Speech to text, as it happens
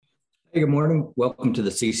Hey, good morning. Welcome to the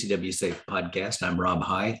CCW Safe podcast. I'm Rob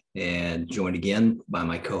High and joined again by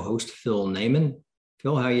my co-host Phil Naiman.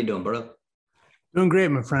 Phil, how you doing, brother? Doing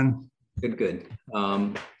great, my friend. Good, good.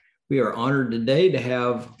 We are honored today to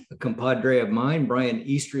have a compadre of mine, Brian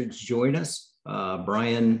Eastridge, join us.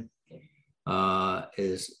 Brian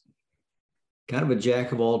is kind of a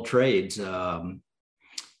jack of all trades.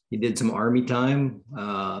 He did some Army time,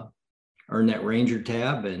 earned that Ranger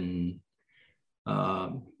tab, and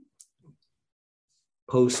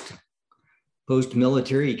post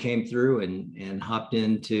military, he came through and hopped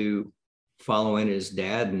into following his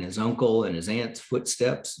dad and his uncle and his aunt's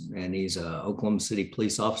footsteps. And he's a Oklahoma City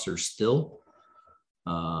police officer still.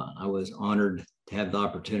 I was honored to have the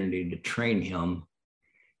opportunity to train him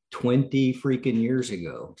 20 freaking years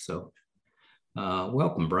ago. So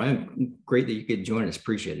welcome, Brian. Great that you could join us.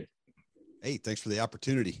 Appreciate it. Hey, thanks for the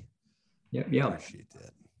opportunity. Yeah. Appreciate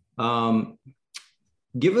that.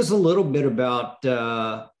 Give us a little bit about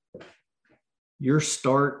your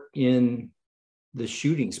start in the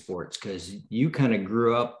shooting sports, because you kind of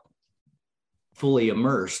grew up fully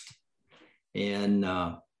immersed. And,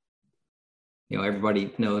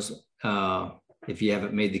 everybody knows, if you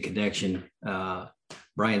haven't made the connection,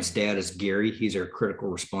 Brian's dad is Gary. He's our critical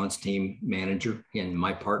response team manager and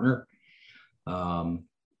my partner.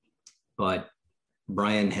 But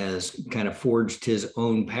Brian has kind of forged his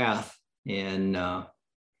own path and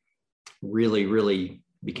really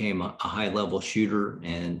became a high-level shooter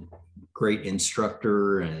and great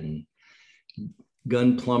instructor and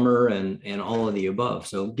gun plumber and all of the above.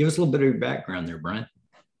 So give us a little bit of your background there, Brian.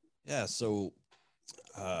 Yeah. So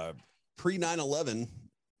pre 9/11,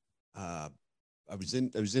 I was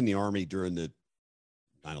in the Army during the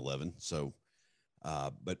 9/11. So,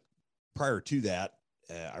 but prior to that,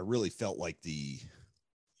 I really felt like the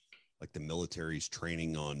military's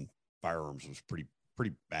training on firearms was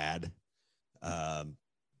pretty bad.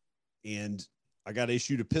 And I got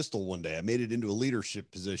issued a pistol one day. I made it into a leadership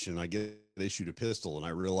position. I get issued a pistol, and I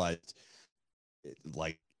realized,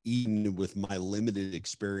 like, even with my limited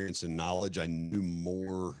experience and knowledge, I knew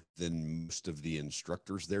more than most of the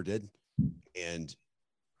instructors there did. And,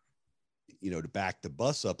 to back the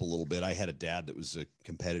bus up a little bit, I had a dad that was a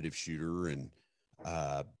competitive shooter. And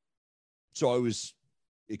so I was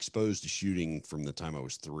exposed to shooting from the time I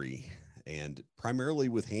was 3, and primarily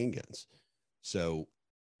with handguns. So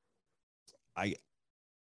I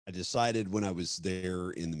decided when I was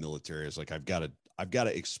there in the military, I was like, I've got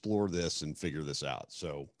to explore this and figure this out.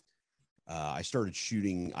 So I started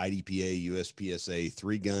shooting IDPA, USPSA,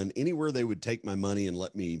 3-gun, anywhere they would take my money and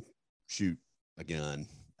let me shoot a gun,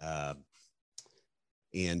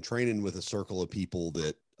 and training with a circle of people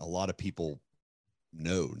that a lot of people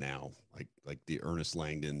know now, like the Ernest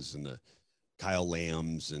Langdons and the Kyle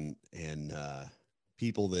Lambs and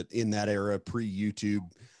people that in that era,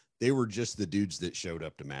 pre-YouTube, they were just the dudes that showed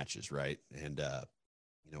up to matches, right? And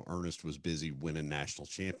Ernest was busy winning national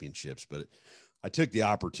championships, but I took the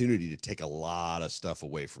opportunity to take a lot of stuff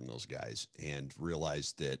away from those guys and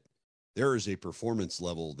realized that there is a performance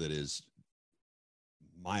level that is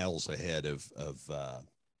miles ahead of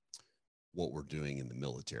what we're doing in the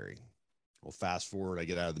military. Well, fast forward, I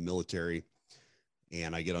get out of the military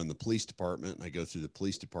and I get on the police department, and I go through the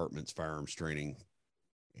police department's firearms training,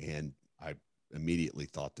 and I immediately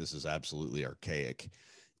thought, this is absolutely archaic,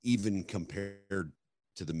 even compared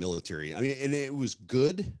to the military. I mean, and it was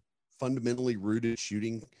good, fundamentally rooted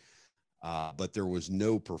shooting, but there was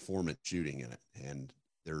no performance shooting in it. And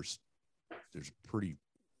there's pretty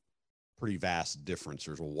vast difference.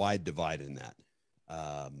 There's a wide divide in that.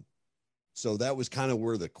 So that was kind of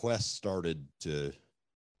where the quest started to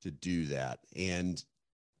do that. And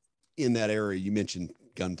in that area, you mentioned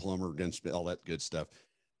gun plumber, gunsmith, all that good stuff.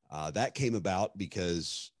 That came about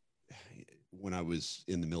because when I was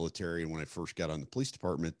in the military and when I first got on the police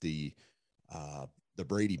department, the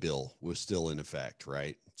Brady bill was still in effect,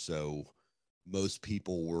 right? So most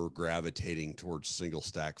people were gravitating towards single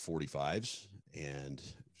stack 45s and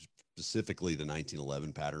specifically the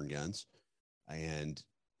 1911 pattern guns. And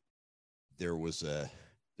there was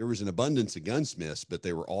an abundance of gunsmiths, but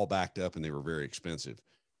they were all backed up and they were very expensive.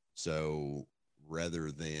 So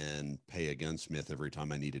rather than pay a gunsmith every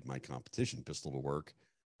time I needed my competition pistol to work,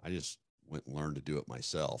 I just went and learned to do it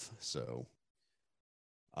myself. So,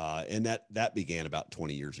 and that began about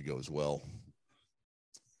 20 years ago as well.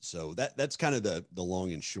 So that's kind of the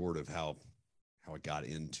long and short of how I got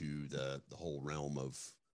into the whole realm of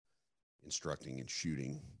instructing and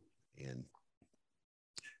shooting. And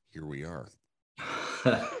here we are.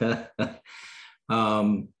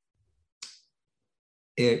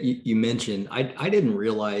 You mentioned, I didn't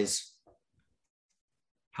realize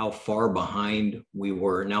how far behind we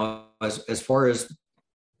were. Now, as far as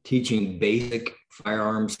teaching basic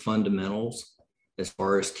firearms fundamentals, as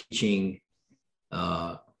far as teaching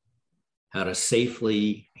how to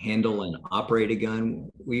safely handle and operate a gun,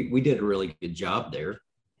 we did a really good job there.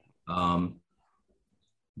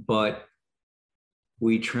 But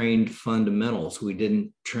we trained fundamentals. We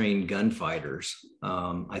didn't train gunfighters.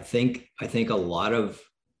 I think a lot of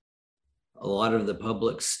the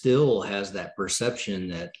public still has that perception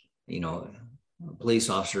that, you know, a police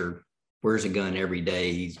officer wears a gun every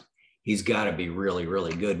day. He's got to be really,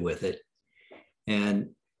 really good with it. And,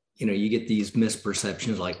 you know, you get these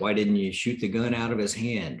misperceptions like, why didn't you shoot the gun out of his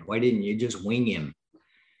hand? Why didn't you just wing him?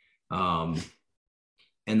 And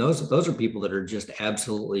those are people that are just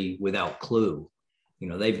absolutely without clue. You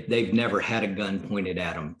know, they've never had a gun pointed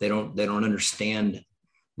at them. They don't understand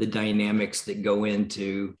the dynamics that go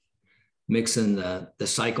into mixing the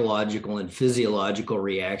psychological and physiological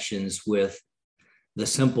reactions with the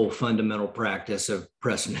simple fundamental practice of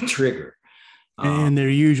pressing a trigger. And they're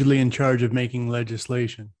usually in charge of making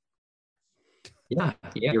legislation. Yeah,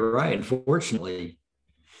 you're right. Unfortunately,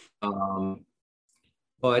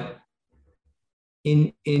 but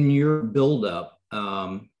in your buildup,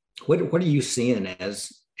 what are you seeing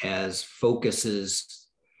as focuses,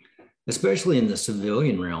 especially in the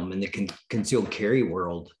civilian realm, in the concealed carry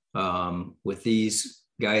world, with these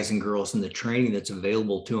guys and girls and the training that's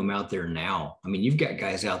available to them out there now? I mean, you've got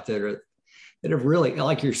guys out there that have really,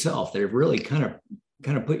 like yourself, that have really kind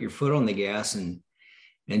of put your foot on the gas and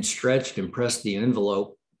stretched and pressed the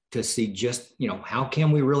envelope to see just, you know, how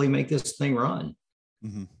can we really make this thing run?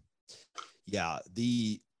 Mm-hmm. Yeah.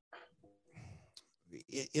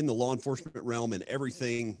 In the law enforcement realm and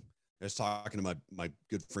everything, I was talking to my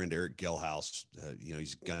good friend, Eric Gelhaus. You know,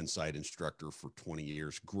 he's a gun sight instructor for 20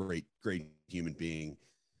 years. Great human being.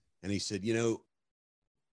 And he said, you know,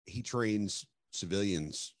 he trains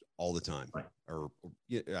civilians all the time. Right. Or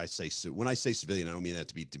I say, so when I say civilian, I don't mean that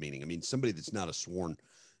to be demeaning. I mean, somebody that's not a sworn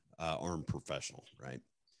armed professional. Right.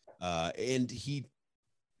 And he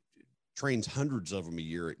trains hundreds of them a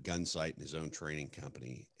year at Gunsight in his own training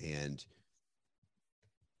company. And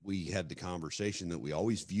we had the conversation that we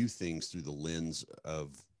always view things through the lens of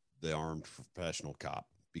the armed professional cop,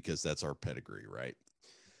 because that's our pedigree. Right.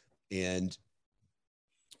 And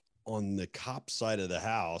on the cop side of the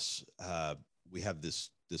house, we have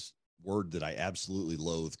this word that I absolutely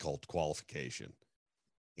loathe called qualification.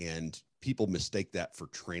 And people mistake that for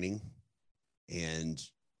training. And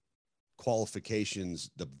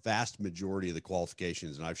qualifications, the vast majority of the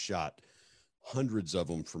qualifications, and I've shot hundreds of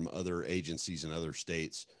them from other agencies in other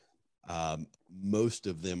states, most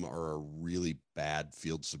of them are a really bad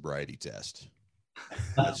field sobriety test.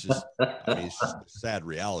 That's just, I mean, it's just the sad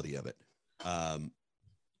reality of it.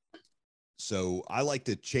 So I like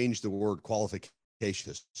to change the word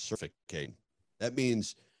qualification to certification. That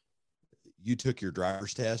means you took your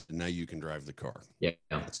driver's test and now you can drive the car. Yeah.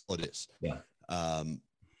 That's what it is. Yeah.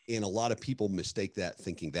 And a lot of people mistake that,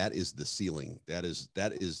 thinking that is the ceiling. That is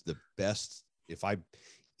the best. If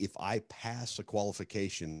I pass a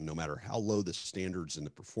qualification, no matter how low the standards and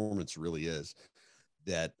the performance really is,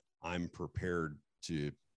 that I'm prepared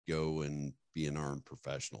to go and be an armed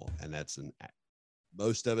professional. And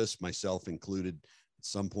most of us, myself included, at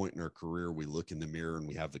some point in our career, we look in the mirror and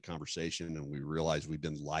we have the conversation and we realize we've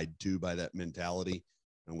been lied to by that mentality,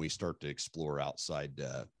 and we start to explore outside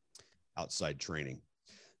training.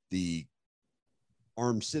 The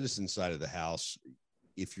armed citizen side of the house,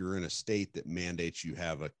 if you're in a state that mandates you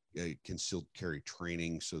have a concealed carry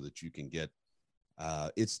training so that you can get,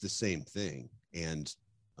 it's the same thing. And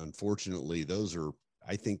unfortunately, those are,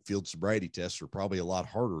 I think field sobriety tests are probably a lot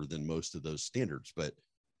harder than most of those standards. But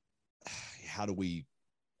how do we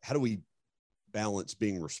balance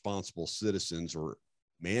being responsible citizens, or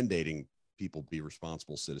mandating people be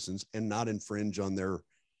responsible citizens, and not infringe on their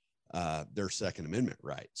Second Amendment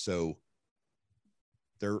right? So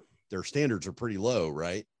their standards are pretty low,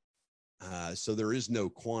 right? So there is no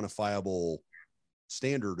quantifiable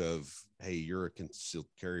standard of, hey, you're a concealed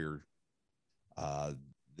carrier.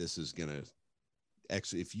 This is going to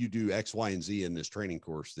if you do X, Y, and Z in this training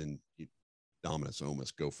course, then you, Dominus Omus,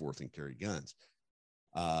 go forth and carry guns.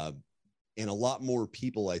 And a lot more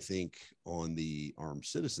people, I think, on the armed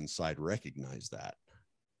citizen side recognize that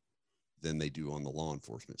than they do on the law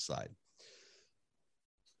enforcement side.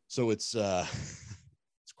 So it's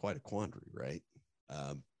quite a quandary, right?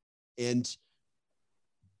 And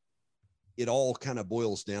it all kind of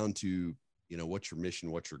boils down to, you know, what's your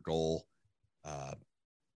mission, what's your goal,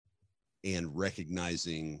 and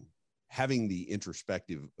recognizing, having the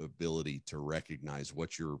introspective ability to recognize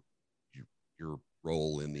what your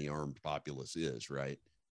role in the armed populace is, right?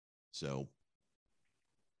 So,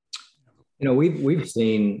 we've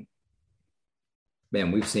seen,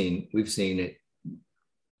 man, we've seen it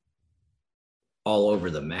all over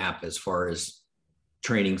the map as far as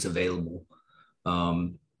trainings available.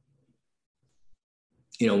 When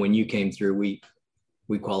you came through, we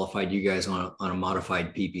qualified you guys on a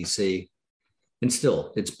modified PPC, and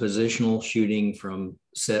still it's positional shooting from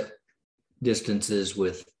set distances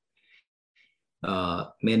with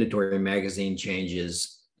mandatory magazine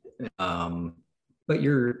changes. But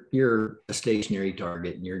you're a stationary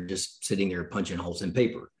target and you're just sitting there punching holes in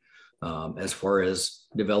paper. As far as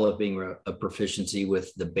developing a proficiency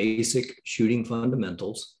with the basic shooting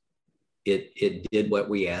fundamentals, it did what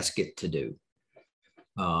we asked it to do.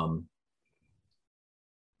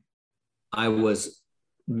 I was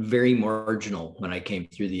very marginal when I came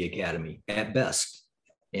through the academy at best.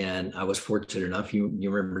 And I was fortunate enough, you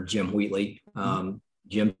remember Jim Wheatley.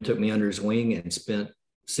 Jim took me under his wing and spent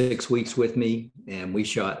 6 weeks with me, and we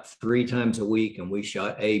shot 3 times a week, and we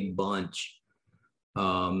shot a bunch.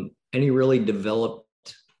 And he really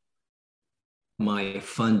developed my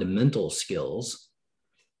fundamental skills.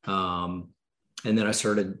 And then I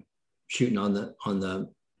started shooting on the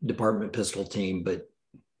department pistol team. But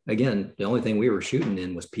again, the only thing we were shooting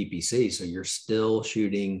in was PPC. So you're still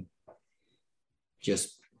shooting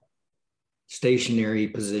just stationary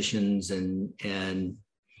positions and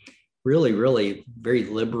really, really very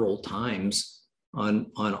liberal times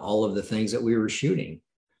on all of the things that we were shooting.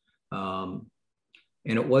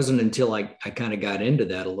 And it wasn't until I kind of got into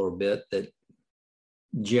that a little bit that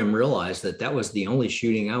Jim realized that was the only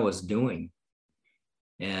shooting I was doing,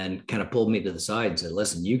 and kind of pulled me to the side and said,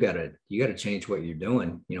 listen, you gotta change what you're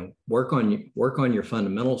doing. Work on your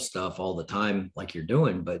fundamental stuff all the time like you're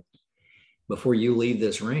doing, but before you leave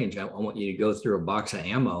this range, I want you to go through a box of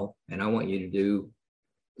ammo, and I want you to do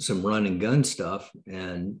some run and gun stuff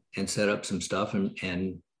and set up some stuff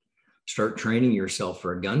and start training yourself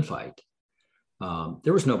for a gunfight.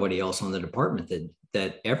 There was nobody else on the department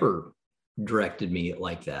that ever directed me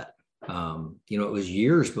like that. It was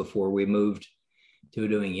years before we moved to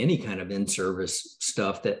doing any kind of in-service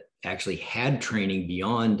stuff that actually had training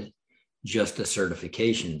beyond just a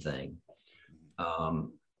certification thing.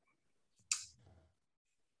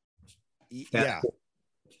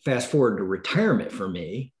 Fast forward to retirement for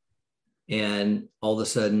me, and all of a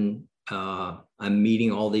sudden I'm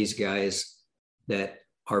meeting all these guys that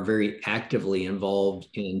are very actively involved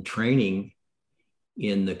in training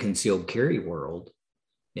in the concealed carry world,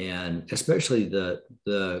 and especially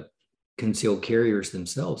the concealed carriers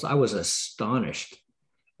themselves. I was astonished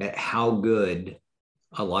at how good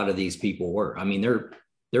a lot of these people were. I mean, they're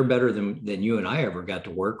better than you and I ever got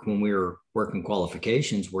to work when we were working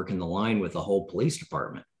qualifications, working the line with the whole police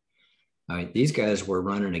department. I mean, these guys were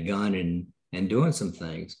running a gun and doing some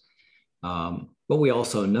things. But we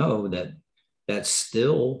also know that that's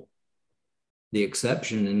still the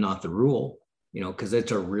exception and not the rule, because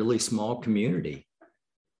it's a really small community.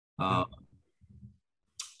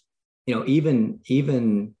 Even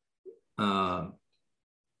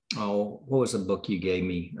what was the book you gave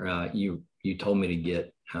me? You told me to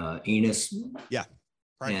get Enos. Yeah.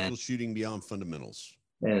 Practical Shooting Beyond Fundamentals.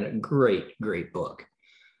 And a great book.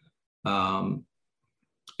 And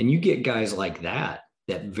you get guys like that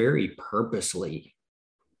very purposely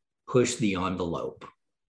push the envelope.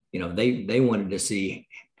 They wanted to see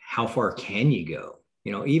how far can you go.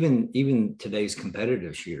 Even today's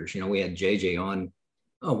competitive shooters. We had JJ on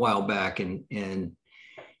a while back, and JJ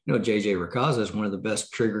Racaza is one of the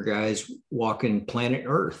best trigger guys walking planet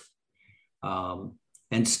Earth.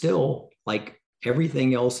 And still, like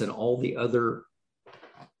everything else and all the other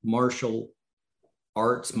martial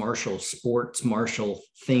arts, martial sports, martial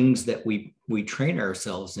things that we train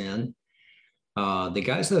ourselves in, the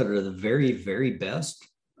guys that are the very, very best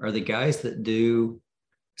are the guys that do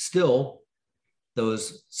still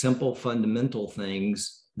those simple fundamental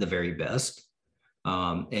things the very best.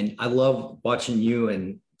 And I love watching you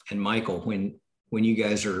and Michael when you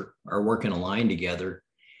guys are working a line together,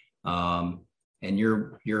 and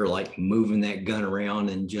you're like moving that gun around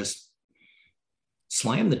and just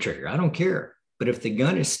slam the trigger. I don't care. But if the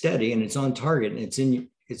gun is steady and it's on target and it's in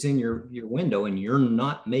your window, and you're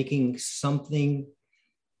not making something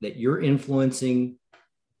that you're influencing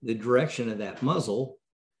the direction of that muzzle,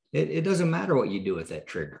 it doesn't matter what you do with that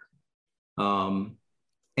trigger. And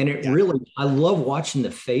really, I love watching the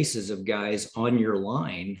faces of guys on your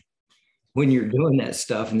line when you're doing that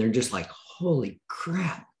stuff, and they're just like, holy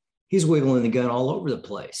crap, he's wiggling the gun all over the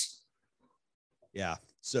place. Yeah.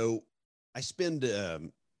 So I spend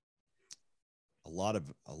a lot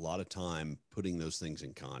of time putting those things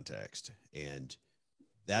in context. And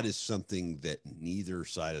that is something that neither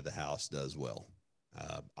side of the house does well.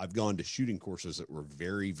 I've gone to shooting courses that were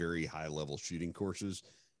very, very high level shooting courses,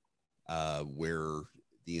 where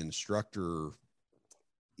the instructor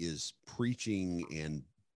is preaching and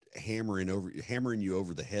hammering you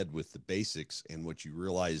over the head with the basics. And what you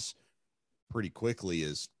realize pretty quickly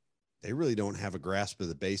is they really don't have a grasp of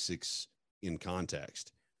the basics in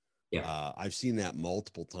context. Yeah. I've seen that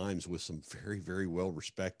multiple times with some very, very well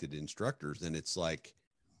respected instructors. And it's like,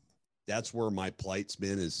 that's where my plight's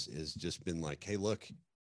been, is just been like, hey, look,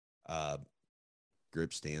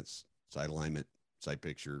 grip stance, sight alignment, sight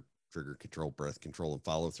picture, trigger control, breath control, and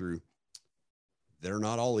follow through. They're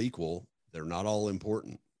not all equal. They're not all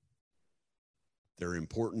important. They're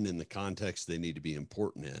important in the context they need to be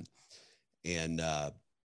important in. And I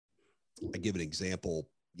give an example.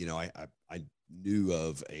 You know, I knew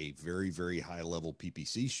of a very, very high level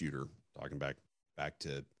PPC shooter, talking back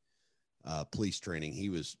to police training. He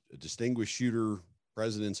was a distinguished shooter,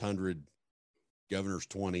 president's 100, governor's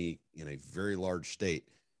 20 in a very large state,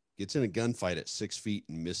 gets in a gunfight at 6 feet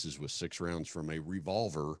and misses with 6 rounds from a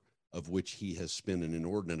revolver of which he has spent an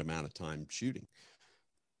inordinate amount of time shooting.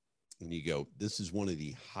 And you go, this is one of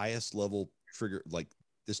the highest level trigger, like,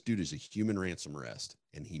 this dude is a human ransom arrest,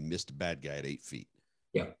 and he missed a bad guy at 8 feet.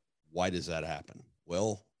 Yeah. Why does that happen?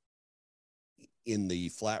 Well, in the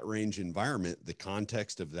flat range environment, the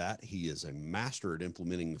context of that, he is a master at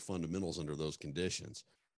implementing the fundamentals under those conditions.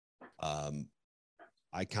 I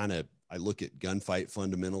look at gunfight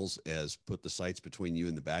fundamentals as put the sights between you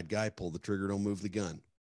and the bad guy, pull the trigger, don't move the gun,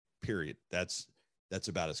 period. That's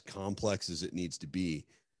about as complex as it needs to be.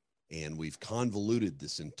 And we've convoluted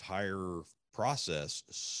this entire process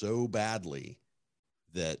so badly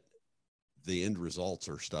that the end results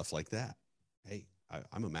are stuff like that. Hey,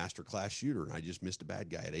 I'm a master class shooter, and I just missed a bad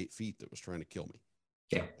guy at 8 feet that was trying to kill me.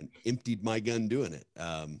 Yeah. And emptied my gun doing it.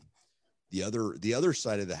 The other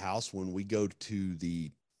side of the house, when we go to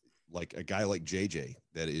like a guy like JJ,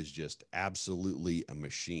 that is just absolutely a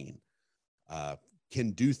machine,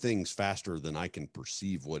 can do things faster than I can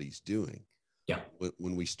perceive what he's doing. Yeah.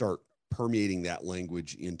 When we start permeating that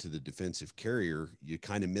language into the defensive carrier, you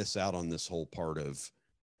kind of miss out on this whole part of,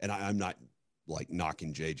 and I'm not like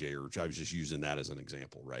knocking JJ, or I was just using that as an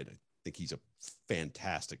example, right? I think he's a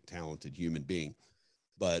fantastic, talented human being.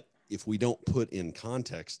 But if we don't put in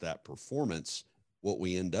context that performance, what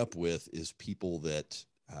we end up with is people that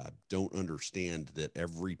don't understand that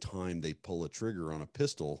every time they pull a trigger on a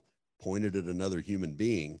pistol pointed at another human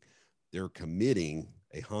being, they're committing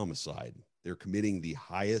a homicide. They're committing the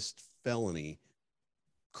highest felony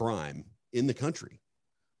crime in the country,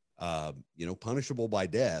 punishable by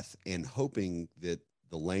death, and hoping that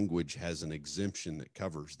the language has an exemption that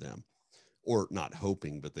covers them. Or not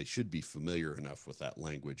hoping, but they should be familiar enough with that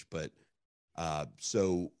language. But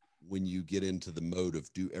so when you get into the mode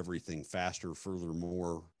of do everything faster,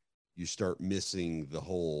 furthermore, you start missing the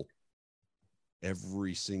whole,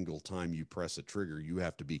 every single time you press a trigger, you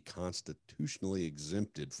have to be constitutionally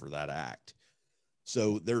exempted for that act.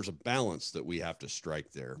 So there's a balance that we have to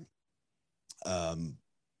strike there.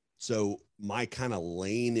 So my kind of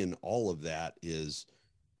lane in all of that is,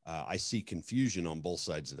 I see confusion on both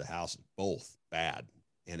sides of the house, both bad.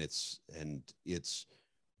 And it's,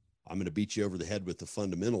 I'm going to beat you over the head with the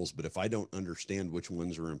fundamentals, but if I don't understand which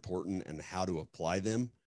ones are important and how to apply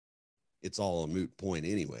them, it's all a moot point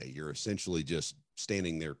anyway. You're essentially just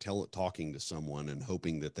standing there talking to someone and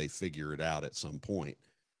hoping that they figure it out at some point.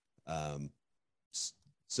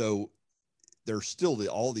 So there's still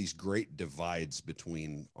all these great divides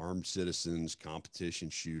between armed citizens,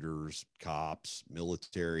 competition shooters, cops,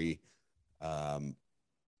 military. One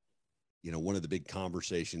of the big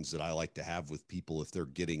conversations that I like to have with people, if they're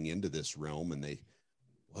getting into this realm and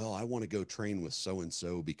I want to go train with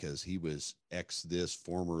so-and-so because he was X this,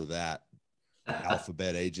 former that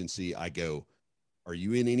alphabet agency. I go, are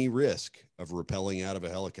you in any risk of rappelling out of a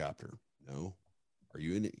helicopter? No. Are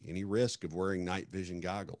you in any risk of wearing night vision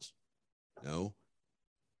goggles? No.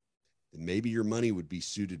 Then maybe your money would be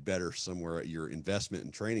suited better somewhere. Your investment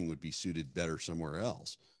and training would be suited better somewhere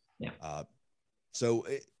else. Yeah. So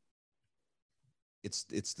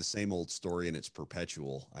it's the same old story, and it's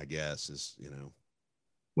perpetual, I guess,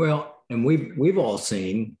 Well, and we've all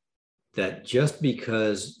seen that just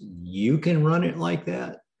because you can run it like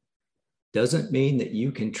that doesn't mean that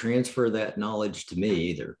you can transfer that knowledge to me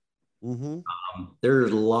either. Mm-hmm.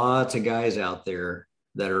 There's lots of guys out there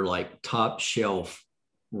that are like top shelf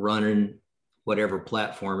running whatever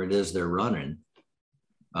platform it is they're running.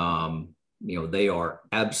 They are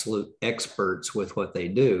absolute experts with what they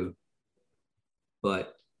do.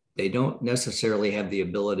 but they don't necessarily have the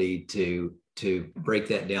ability to break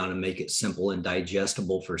that down and make it simple and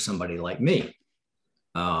digestible for somebody like me.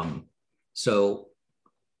 So,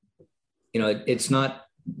 it's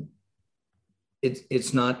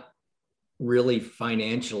not really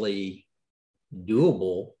financially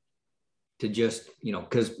doable to just,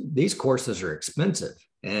 because these courses are expensive,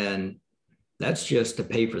 and that's just to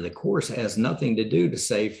pay for the course. It has nothing to do to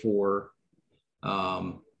save for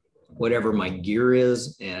whatever my gear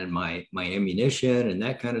is and my ammunition and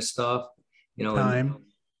that kind of stuff, Time.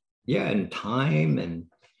 and time and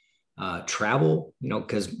travel,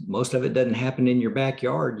 because most of it doesn't happen in your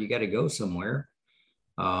backyard. You got to go somewhere.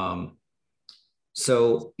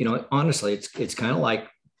 So, honestly, it's kind of like,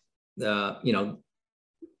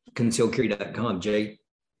 concealedcarry.com,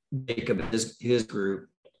 Jacob, his group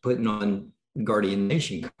putting on Guardian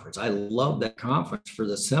Nation Conference. I love that conference for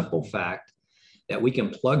the simple fact that we can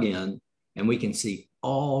plug in and we can see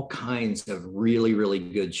all kinds of really, really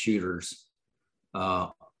good shooters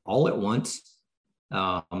all at once,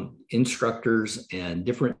 instructors and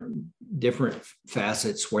different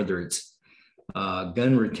facets, whether it's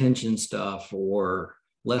gun retention stuff or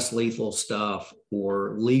less lethal stuff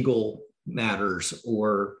or legal matters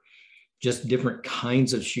or just different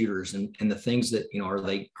kinds of shooters and the things that,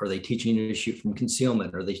 are they teaching you to shoot from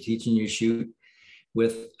concealment? Are they teaching you to shoot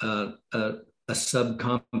with a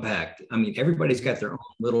subcompact? I mean, everybody's got their own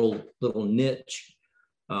little niche.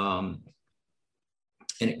 And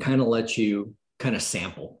it kind of lets you kind of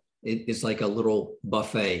sample. It's like a little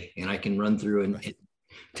buffet, and I can run through and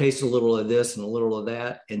taste a little of this and a little of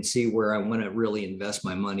that and see where I want to really invest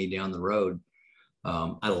my money down the road.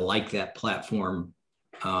 I like that platform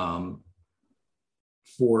for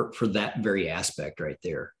that very aspect right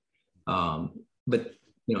there. But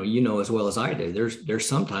as well as I do, there's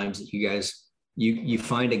sometimes that you guys, you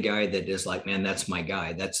find a guy that is like, man, that's my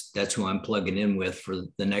guy. That's who I'm plugging in with for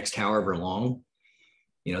the next however long.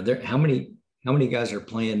 How many guys are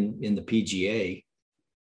playing in the PGA?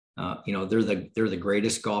 They're the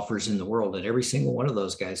greatest golfers in the world, and every single one of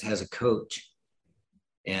those guys has a coach,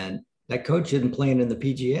 and that coach isn't playing in the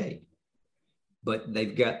PGA, but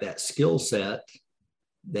they've got that skill set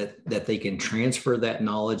that they can transfer that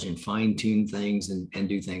knowledge and fine tune things and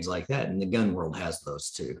do things like that. And the gun world has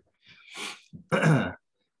those too.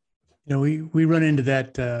 We run into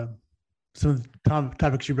that. Some of the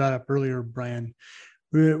topics you brought up earlier, Brian,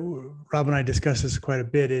 Rob and I discussed this quite a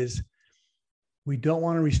bit, is we don't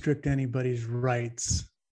want to restrict anybody's rights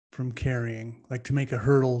from carrying, like to make a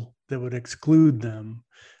hurdle that would exclude them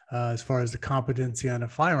as far as the competency on the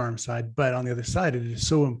firearm side. But on the other side, it is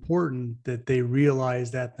so important that they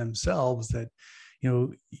realize that themselves, that,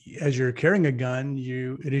 as you're carrying a gun,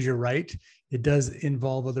 it is your right. It does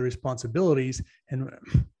involve other responsibilities. And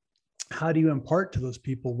how do you impart to those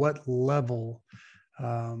people what level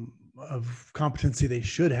of competency they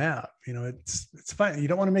should have? It's fine. You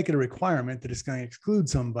don't want to make it a requirement that it's going to exclude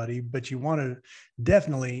somebody, but you want to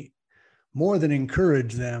definitely more than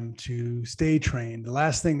encourage them to stay trained. The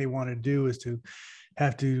last thing they want to do is to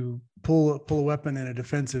have to pull a weapon in a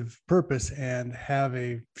defensive purpose and have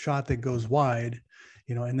a shot that goes wide,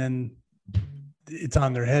 and then it's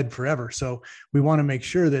on their head forever. So we want to make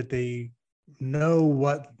sure that they know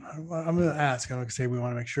what I'm going to say. We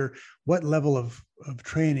want to make sure, what level of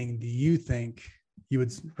training do you think you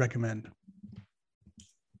would recommend?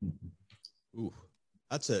 Ooh,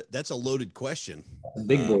 that's a loaded question. A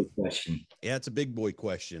big boy question. Yeah, it's a big boy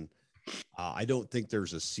question. I don't think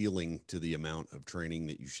there's a ceiling to the amount of training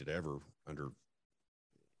that you should ever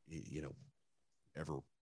ever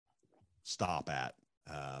stop at.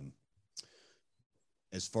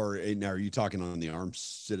 As far now, are you talking on the armed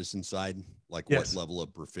citizen side? Like, yes. What level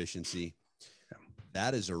of proficiency? Yeah.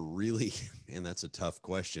 That is that's a tough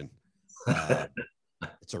question. I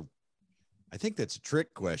think that's a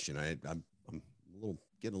trick question. I'm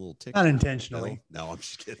getting a little ticked. Not intentionally. No, I'm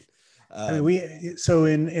just kidding. So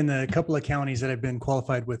in the couple of counties that I've been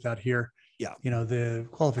qualified with out here, yeah, the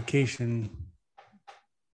qualification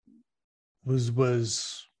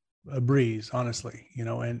was a breeze, honestly,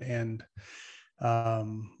 and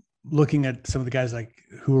looking at some of the guys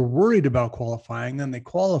who were worried about qualifying, then they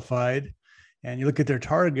qualified, and you look at their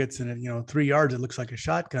targets, and 3 yards, it looks like a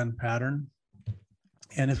shotgun pattern,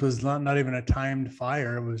 and it was not even a timed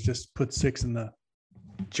fire. It was just put 6 in the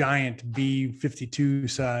giant B-52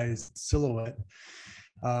 sized silhouette.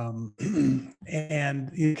 And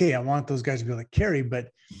okay, I want those guys to be able to carry, but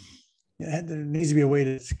there needs to be a way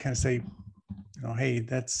to kind of say, hey,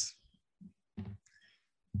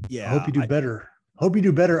 I hope you do better. hope you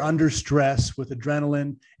do better under stress with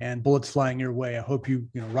adrenaline and bullets flying your way. I hope you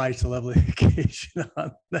rise to the level of occasion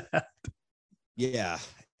on that. Yeah.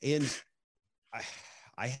 And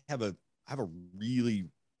I have a really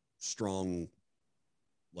strong,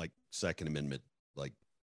 like, Second Amendment, like,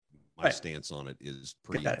 my stance on it is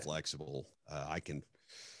pretty inflexible. I can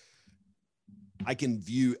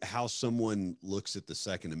view how someone looks at the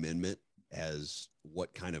Second Amendment as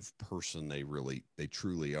what kind of person they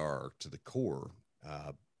truly are to the core.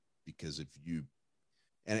 Because if you,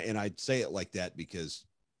 and I'd say it like that, because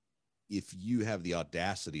if you have the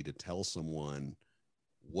audacity to tell someone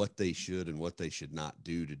what they should and what they should not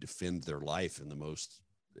do to defend their life in the most,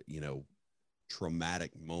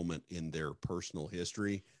 traumatic moment in their personal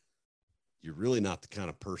history, you're really not the kind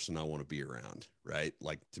of person I want to be around, right?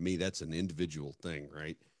 Like, to me, that's an individual thing,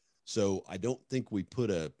 right? So I don't think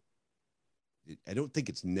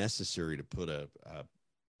it's necessary to put a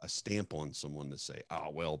stamp on someone to say, oh,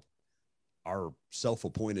 well, our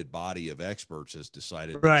self-appointed body of experts has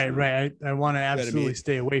decided. Right. I want to absolutely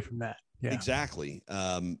stay away from that. Yeah, exactly.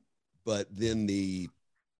 But then the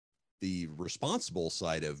responsible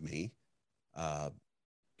side of me,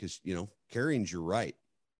 because, carrying's your right.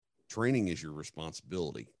 Training is your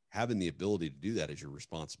responsibility. Having the ability to do that is your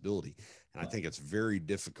responsibility. And I think it's very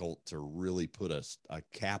difficult to really put a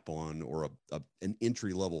cap on, or an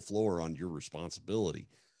entry level floor on your responsibility.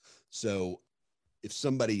 So if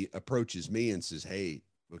somebody approaches me and says, hey,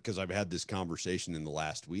 because I've had this conversation in the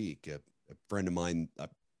last week, a friend of mine, I've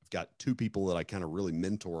got two people that I kind of really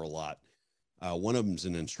mentor a lot. One of them's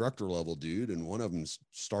an instructor level dude, and one of them's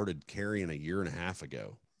started carrying a year and a half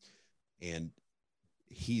ago. And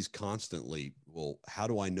he's constantly, well, how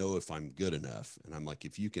do I know if I'm good enough? And I'm like,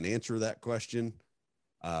 if you can answer that question,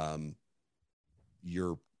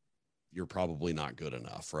 you're probably not good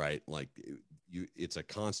enough, right? Like, it's a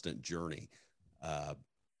constant journey. But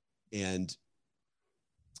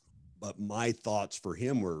my thoughts for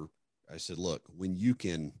him were, I said, look, when you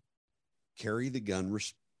can carry the gun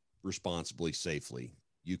responsibly, safely,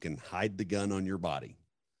 you can hide the gun on your body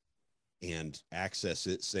and access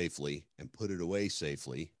it safely and put it away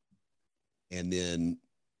safely. And then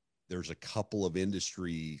there's a couple of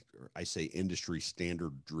industry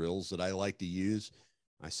standard drills that I like to use.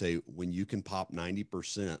 I say, when you can pop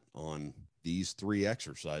 90% on these 3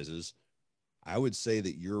 exercises, I would say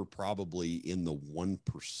that you're probably in the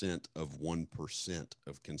 1% of 1%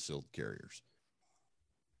 of concealed carriers.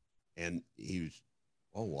 And he was,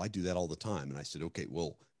 oh, well, I do that all the time. And I said, okay,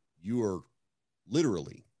 well, you are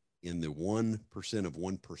literally in the 1% of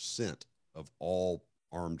 1% of all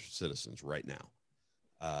armed citizens right now.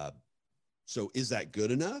 So is that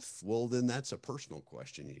good enough? Well, then that's a personal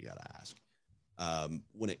question you got to ask.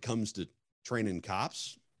 When it comes to training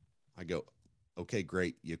cops, I go, okay,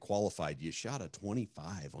 great. You qualified. You shot a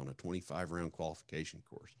 25 on a 25 round qualification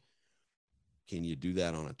course. Can you do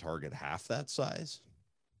that on a target half that size?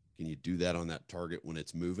 Can you do that on that target when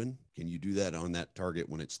it's moving? Can you do that on that target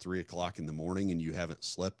when it's 3 o'clock in the morning and you haven't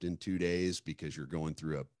slept in 2 days because you're going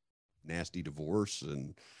through a nasty divorce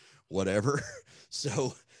and whatever?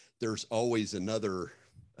 So there's always another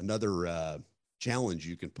challenge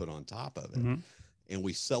you can put on top of it. Mm-hmm. And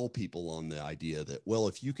we sell people on the idea that, well,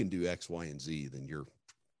 if you can do X, Y, and Z, then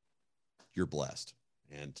you're blessed.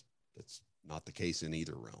 And that's not the case in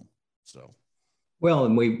either realm. So, well,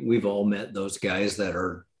 and we've all met those guys that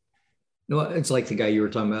are, it's like the guy you were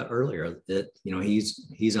talking about earlier, that,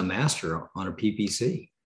 he's a master on a PPC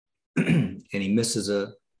and he misses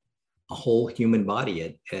a whole human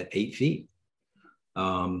body at 8 feet.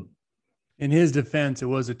 In his defense, it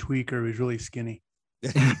was a tweaker. He was really skinny.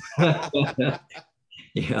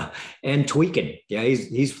 Yeah, and tweaking. Yeah,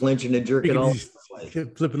 he's flinching and jerking all.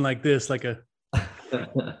 Flipping like this, like a.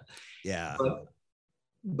 Yeah.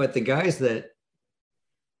 But the guys that,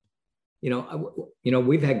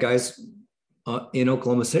 we've had guys in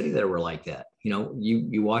Oklahoma City that were like that.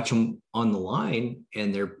 You watch them on the line,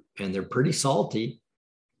 and they're pretty salty,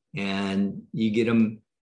 and you get them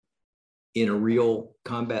in a real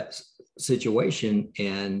combat situation,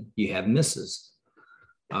 and you have misses.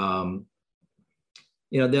 The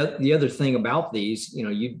other thing about these,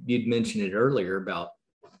 you'd mentioned it earlier about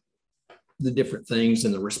the different things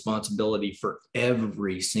and the responsibility for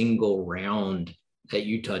every single round that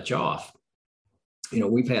you touch off.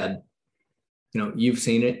 We've had, you've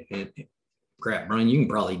seen it, and crap, Brian, you can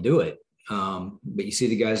probably do it. But you see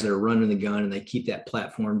the guys that are running the gun and they keep that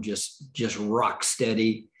platform just rock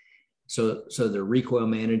steady. So the recoil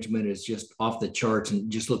management is just off the charts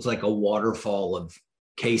and just looks like a waterfall of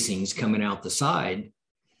casings coming out the side.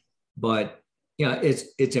 But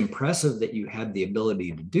it's impressive that you have the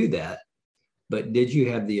ability to do that. but did you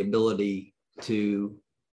have the ability to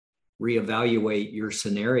reevaluate your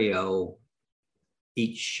scenario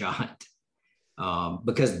each shot?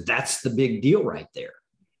 Because that's the big deal right there.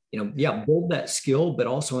 Yeah, build that skill, but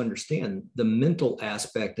also understand the mental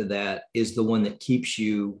aspect of that is the one that keeps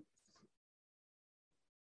your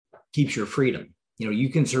freedom. You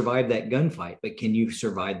can survive that gunfight, but can you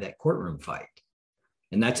survive that courtroom fight?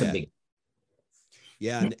 And that's a big.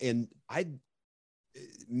 Yeah. And I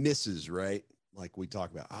misses, right? Like we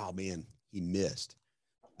talk about, oh man, he missed.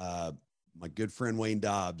 My good friend Wayne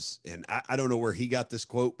Dobbs, and I don't know where he got this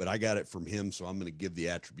quote, but I got it from him. So I'm going to give the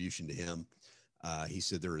attribution to him. He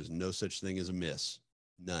said, there is no such thing as a miss.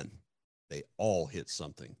 None. They all hit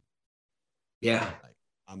something. Yeah.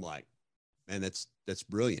 I'm like, man, that's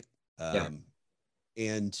brilliant.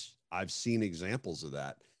 And I've seen examples of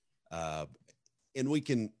that. And we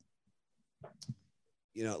can,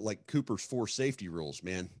 like Cooper's 4 safety rules,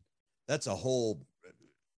 man, the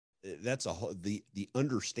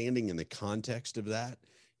understanding and the context of that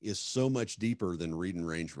is so much deeper than reading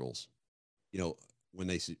range rules. When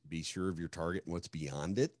they say be sure of your target and what's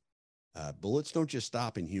beyond it, bullets don't just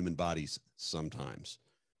stop in human bodies sometimes.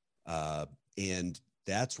 And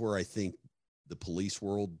that's where I think the police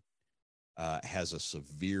world has a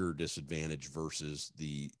severe disadvantage versus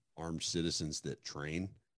the armed citizens that train,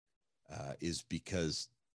 is because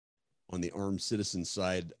on the armed citizen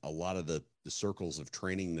side, a lot of the circles of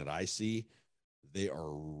training that I see, they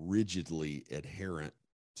are rigidly adherent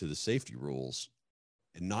to the safety rules,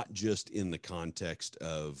 and not just in the context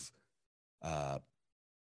of I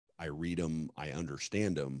read them, I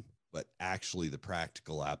understand them, but actually the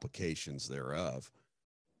practical applications thereof.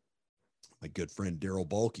 My good friend Daryl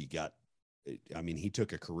Bulkey he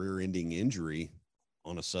took a career-ending injury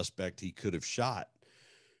on a suspect he could have shot,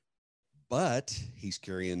 but he's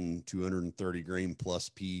carrying 230 grain plus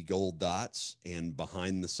P gold dots, and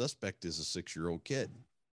behind the suspect is a 6-year-old kid.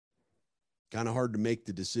 Kind of hard to make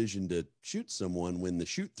the decision to shoot someone when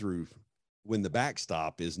the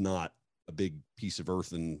backstop is not a big piece of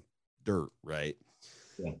earth and dirt, right?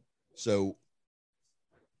 Yeah. So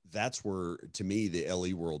that's where, to me, the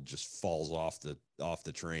LE world just falls off the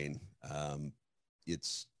train.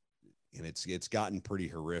 It's gotten pretty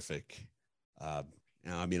horrific. Now,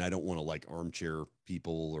 I don't want to like armchair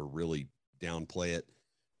people or really downplay it,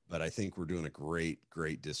 but I think we're doing a great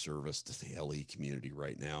disservice to the LE community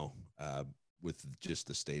right now, with just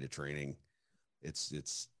the state of training.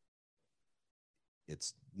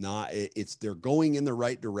 They're going in the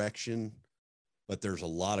right direction, but there's a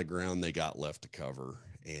lot of ground they got left to cover.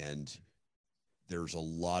 And there's a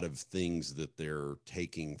lot of things that they're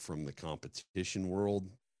taking from the competition world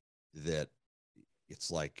that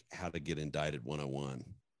it's like how to get indicted 101.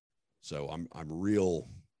 So I'm real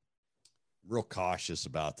cautious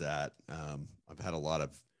about that. I've had a lot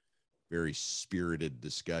of very spirited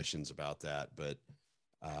discussions about that, but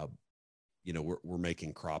we're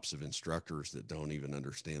making crops of instructors that don't even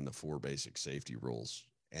understand the 4 basic safety rules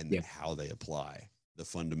and how they apply, the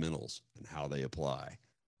fundamentals and how they apply,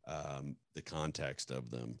 the context of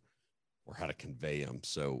them, or how to convey them.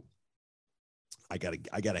 So I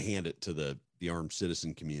gotta hand it to the armed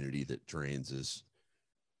citizen community that trains. Is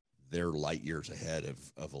they're light years ahead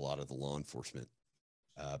of a lot of the law enforcement.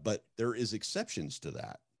 But there is exceptions to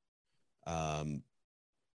that.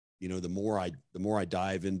 The more I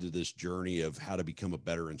dive into this journey of how to become a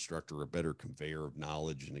better instructor, a better conveyor of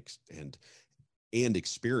knowledge and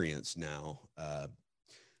experience now,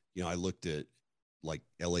 I looked at like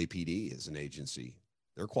LAPD as an agency.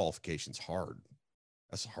 Their qualification's hard.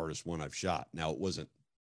 That's the hardest one I've shot. Now, it wasn't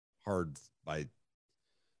hard by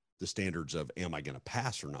the standards of am I going to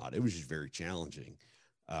pass or not? It was just very challenging.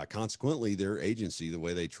 Consequently, their agency, the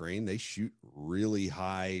way they train, they shoot really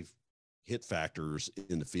high hit factors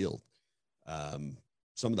in the field.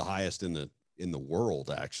 Some of the highest in the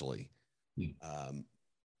world, actually.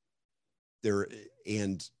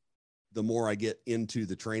 And the more I get into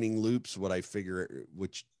the training loops, what I figure,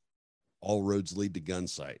 which all roads lead to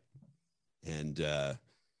Gunsight, and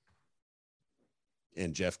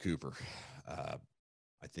Jeff Cooper, I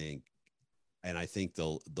think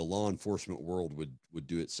the law enforcement world would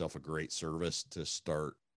do itself a great service to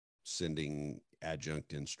start sending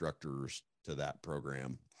adjunct instructors to that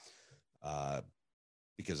program,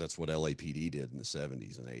 because that's what LAPD did in the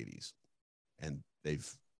 70s and 80s, and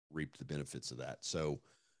they've reaped the benefits of that. So,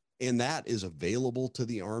 and that is available to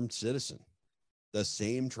the armed citizen, the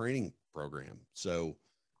same training program. So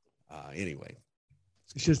anyway,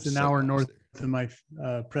 it's just an hour north of my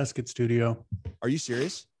Prescott studio. Are you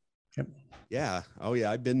serious? Yep. Yeah. Oh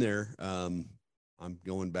yeah. I've been there. I'm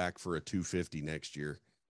going back for a 250 next year.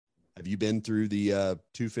 Have you been through the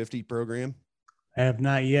 250 program? I have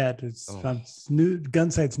not yet. It's new.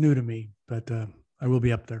 Gunsight's new to me, but I will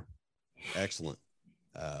be up there. Excellent.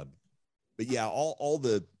 But yeah, all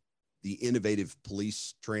the innovative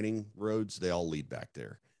police training roads, they all lead back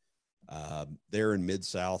there. They're in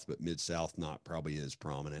Mid-South, but Mid-South not probably as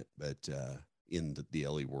prominent, but in the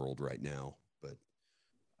LE world right now.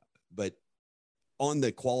 But on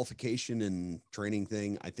the qualification and training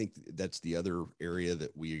thing, I think that's the other area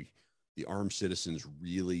that the armed citizens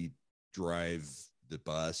really drive the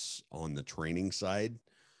bus on the training side.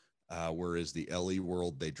 Whereas the LE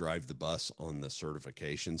world, they drive the bus on the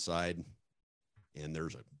certification side. And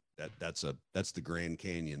that's the Grand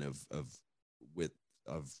Canyon of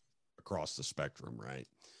across the spectrum, right?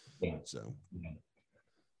 Yeah. So,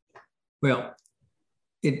 well,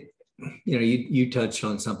 you touched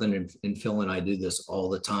on something, and Phil and I do this all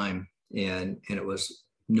the time, and it was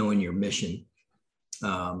knowing your mission.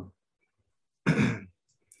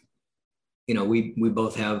 We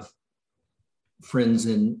both have friends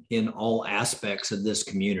in all aspects of this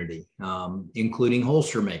community, including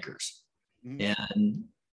holster makers. Mm-hmm. And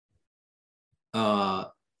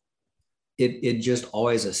it just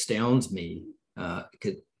always astounds me,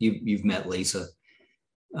 because you've met Lisa.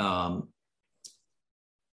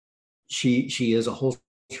 She is a holster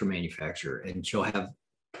manufacturer, and she'll have,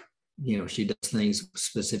 she does things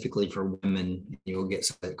specifically for women. You'll get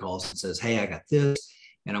somebody that calls and says, "Hey, I got this,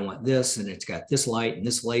 and I want this, and it's got this light and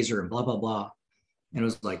this laser and blah, blah, blah." And it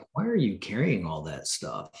was like, why are you carrying all that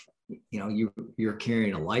stuff? You're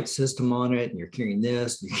carrying a light system on it, and you're carrying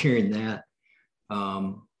this, you're carrying that.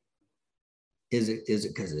 Is it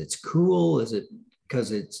because it's cool? Is it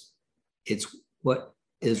because it's what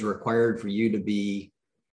is required for you to be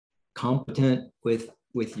competent with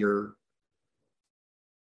your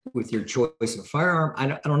choice of firearm?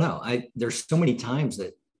 I don't know. There's so many times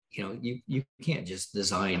that you can't just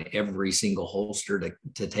design every single holster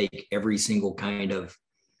to take every single kind of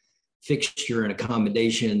fixture and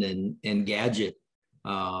accommodation and gadget.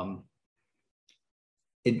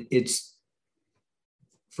 It's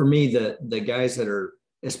for me, the guys that are,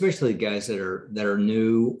 especially the guys that are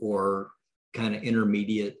new or kind of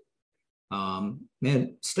intermediate,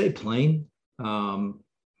 man, stay plain.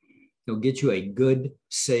 It'll get you a good,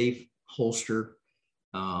 safe holster.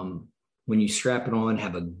 When you strap it on,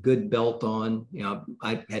 have a good belt on.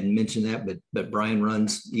 I hadn't mentioned that, but Brian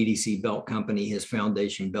runs EDC Belt Company. His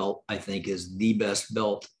foundation belt, I think, is the best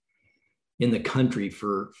belt in the country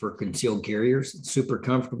for concealed carriers. It's super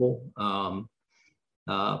comfortable,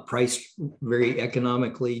 priced very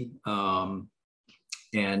economically, and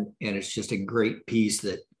it's just a great piece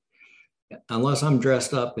that, unless I'm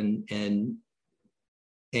dressed up and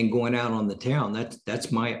going out on the town,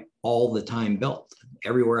 that's my all the time belt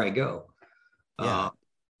everywhere I go. Yeah.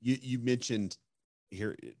 You mentioned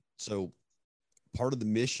here, so part of the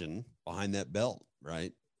mission behind that belt,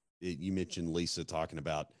 right? You mentioned Lisa talking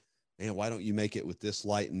about, man, why don't you make it with this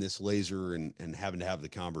light and this laser, and having to have the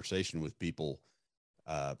conversation with people.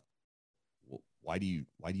 Why do you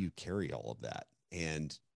carry all of that?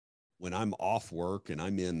 And when I'm off work and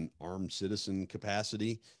I'm in armed citizen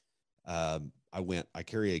capacity, I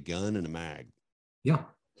carry a gun and a mag. Yeah.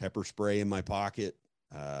 Pepper spray in my pocket,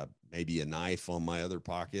 maybe a knife on my other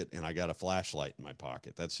pocket, and I got a flashlight in my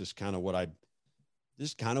pocket. That's just kind of what I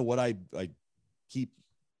keep.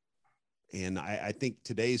 And I think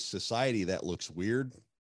today's society, that looks weird.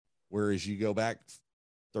 Whereas you go back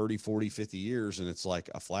 30, 40, 50 years, and it's like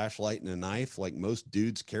a flashlight and a knife. Like, most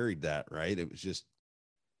dudes carried that, right? It was just,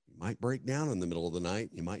 you might break down in the middle of the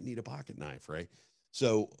night. You might need a pocket knife, right?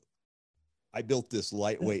 So I built this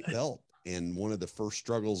lightweight belt. And one of the first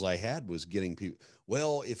struggles I had was getting people,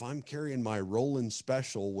 well, if I'm carrying my Roland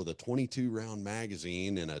Special with a 22 round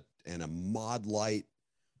magazine and a mod light,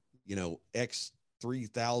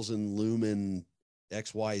 X3000 lumen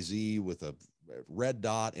XYZ with a red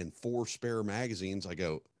dot and 4 spare magazines, I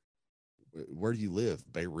go, where do you live?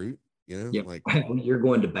 Beirut? Yep. Like, you're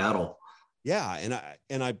going to battle. Yeah.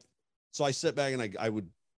 So I sit back and I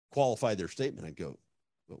would qualify their statement. I'd go,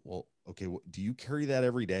 well, okay, do you carry that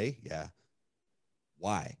every day? Yeah.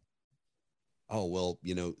 Why? Oh, well,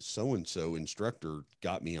 so-and-so instructor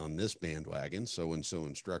got me on this bandwagon. So-and-so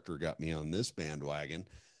instructor got me on this bandwagon.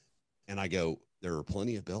 And I go, there are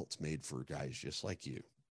plenty of belts made for guys just like you.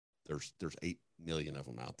 There's 8 million of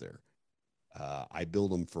them out there. I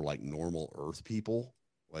build them for like normal earth people.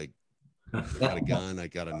 Like, I got a gun, I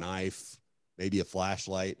got a knife, maybe a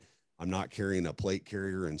flashlight. I'm not carrying a plate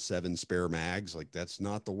carrier and 7 spare mags. Like, that's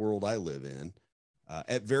not the world I live in.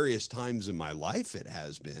 At various times in my life, it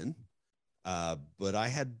has been. But I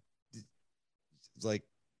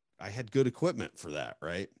I had good equipment for that,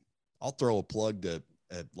 right? I'll throw a plug to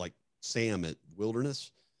like Sam at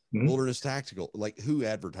Wilderness. Mhm. Wilderness Tactical, like who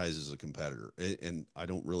advertises a competitor? And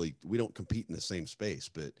we don't compete in the same space,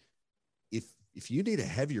 but if you need a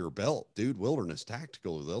heavier belt, dude, Wilderness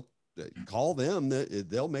Tactical, they'll call them,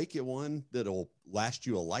 they'll make you one that'll last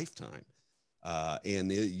you a lifetime.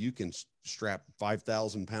 And you can strap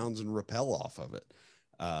 5,000 pounds and rappel off of it.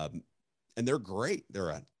 And they're great. They're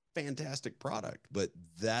a fantastic product, but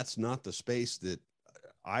that's not the space that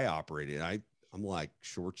I operate in. I'm like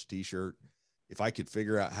shorts, t-shirt. If I could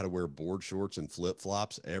figure out how to wear board shorts and flip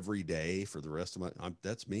flops every day for the rest of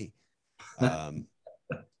that's me.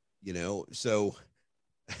 You know, so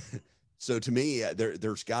to me,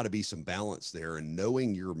 there's got to be some balance there, and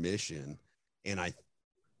knowing your mission. And I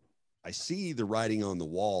see the writing on the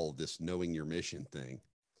wall, this knowing your mission thing.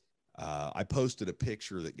 I posted a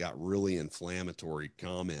picture that got really inflammatory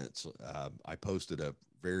comments. I posted a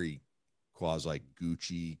very quasi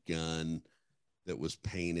Gucci gun that was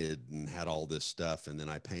painted and had all this stuff. And then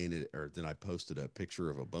I posted a picture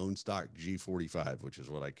of a bone stock G45, which is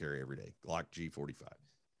what I carry every day, Glock G45.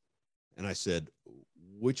 And I said,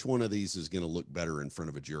 which one of these is going to look better in front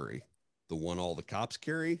of a jury? The one all the cops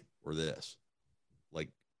carry or this? Like,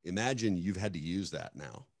 imagine you've had to use that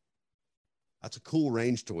now. That's a cool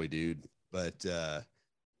range toy, dude. But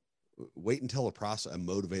wait until a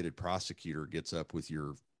motivated prosecutor gets up with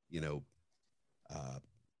your,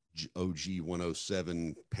 OG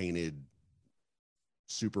 107 painted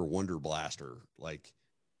Super Wonder Blaster. Like,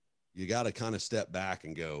 you got to kind of step back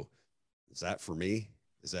and go, is that for me?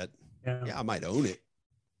 Is that, yeah, I might own it,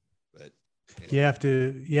 but anyway.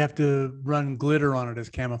 You have to run glitter on it as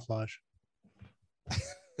camouflage.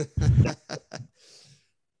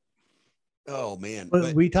 Oh man.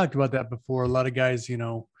 But we talked about that before. A lot of guys,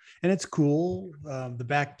 and it's cool. The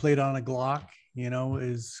back plate on a Glock,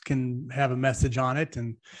 can have a message on it.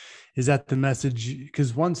 And is that the message?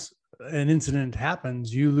 Because once an incident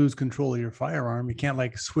happens, you lose control of your firearm. You can't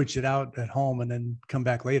like switch it out at home and then come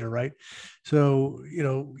back later, right? So,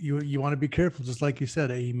 you want to be careful, just like you said,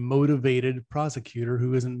 a motivated prosecutor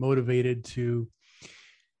who isn't motivated to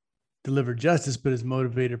deliver justice, but is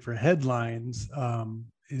motivated for headlines,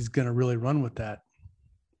 is going to really run with that.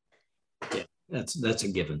 Yeah, that's a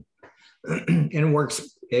given. And it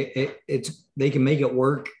works. They can make it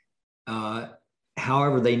work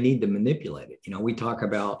however they need to manipulate it. We talk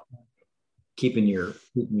about keeping your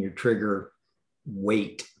trigger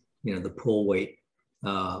weight, the pull weight,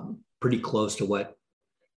 pretty close to what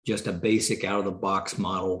just a basic out of the box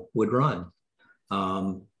model would run.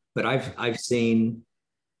 But I've seen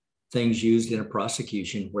things used in a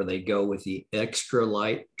prosecution where they go with the extra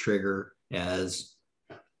light trigger as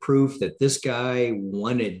proof that this guy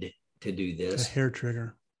wanted to do this. A hair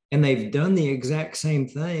trigger. And they've done the exact same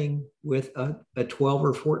thing with a 12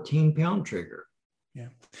 or 14 pound trigger. Yeah.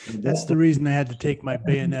 That's the reason I had to take my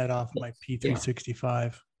bayonet off my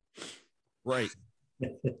P365. Yeah. Right.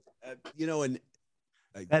 And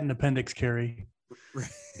that and appendix carry.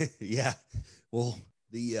 Yeah. Well,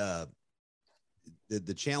 the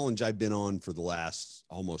challenge I've been on for the last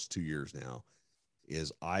almost 2 years now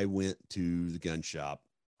is I went to the gun shop.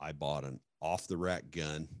 I bought an off the rack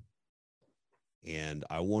gun, and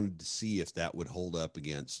I wanted to see if that would hold up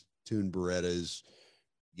against tuned Berettas,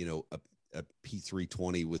 a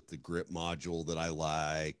P320 with the grip module that I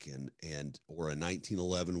like, or a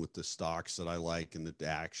 1911 with the stocks that I like and the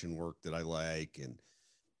action work that I like.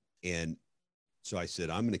 And so I said,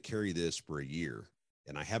 I'm going to carry this for a year.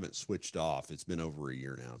 And I haven't switched off. It's been over a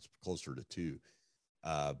year now. It's closer to 2,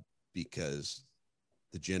 because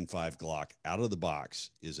the Gen 5 Glock out of the box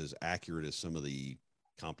is as accurate as some of the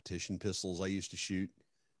competition pistols I used to shoot.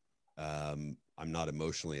 I'm not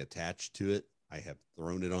emotionally attached to it. I have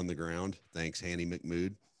thrown it on the ground. Thanks, Hanny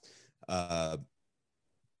McMood. And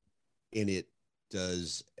it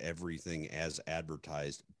does everything as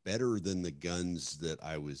advertised, better than the guns that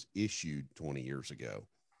I was issued 20 years ago.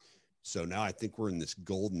 So now I think we're in this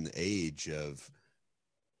golden age of,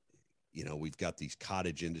 we've got these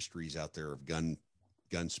cottage industries out there of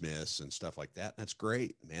gunsmiths and stuff like that. That's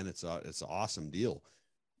great, man. It's an awesome deal.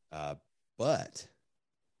 But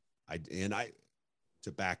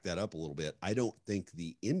to back that up a little bit, I don't think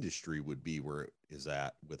the industry would be where it is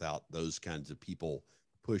at without those kinds of people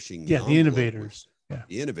pushing. Yeah. The innovators. Yeah.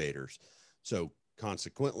 The innovators. So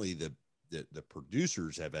consequently, the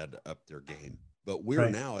producers have had to up their game. But we're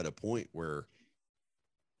now at a point where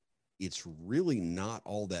it's really not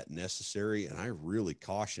all that necessary. And I really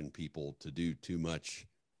caution people to do too much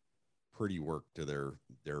pretty work to their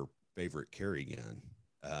favorite carry gun.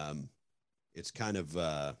 It's kind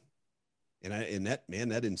of, And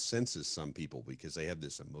that incenses some people because they have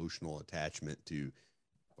this emotional attachment to,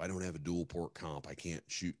 if I don't have a dual port comp, I can't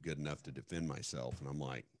shoot good enough to defend myself. And I'm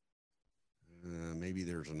like, maybe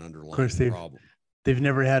there's an underlying problem. They've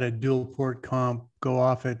never had a dual port comp go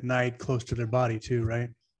off at night close to their body too, right?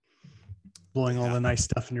 Blowing all the nice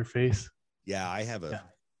stuff in your face. Yeah, I have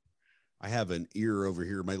an ear over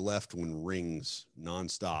here. My left one rings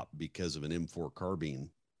nonstop because of an M4 carbine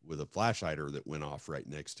with a flash hider that went off right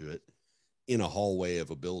next to it in a hallway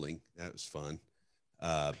of a building. That was fun.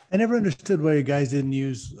 I never understood why you guys didn't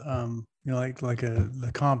use, like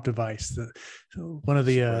the comp device. One of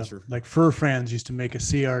the like fur fans used to make a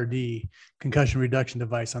CRD, concussion reduction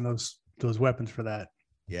device, on those weapons for that.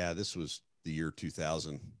 Yeah, this was the year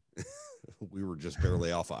 2000. We were just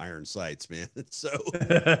barely off of iron sights, man. So,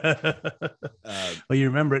 well, you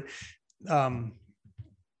remember it. I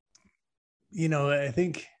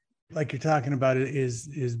think like you're talking about it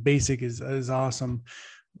is basic, is awesome.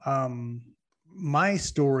 My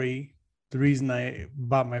story, the reason I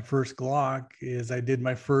bought my first Glock is I did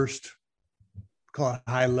my first, call it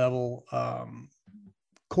high level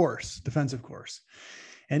defensive course.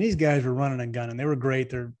 And these guys were running a gun and they were great.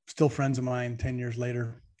 They're still friends of mine 10 years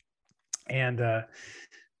later. And,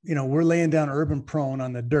 we're laying down urban prone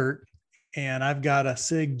on the dirt, and I've got a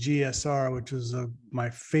SIG GSR, which was my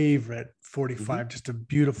favorite 45, just a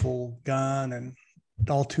beautiful gun and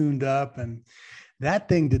all tuned up. And that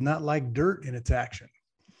thing did not like dirt in its action.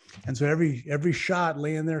 And so every shot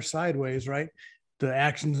laying there sideways, right? The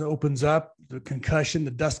action opens up, the concussion,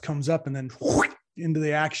 the dust comes up, and then into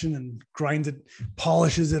the action and grinds it,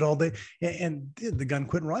 polishes it all day. And the gun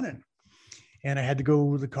quit running. And I had to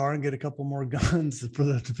go to the car and get a couple more guns to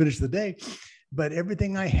finish the day. But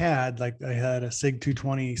everything I had, like I had a SIG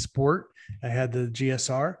 220 Sport, I had the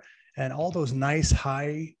GSR, and all those nice,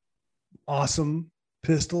 high, awesome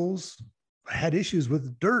pistols, I had issues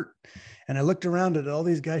with dirt. And I looked around at all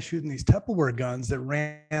these guys shooting these Tupperware guns that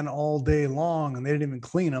ran all day long, and they didn't even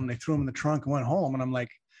clean them. They threw them in the trunk and went home. And I'm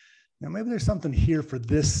like, now maybe there's something here for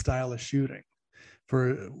this style of shooting.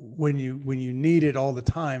 For when you need it all the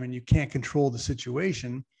time and you can't control the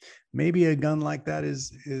situation, maybe a gun like that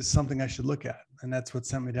is something I should look at. And that's what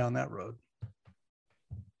sent me down that road.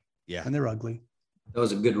 Yeah. And they're ugly. That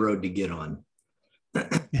was a good road to get on.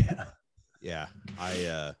 Yeah. Yeah.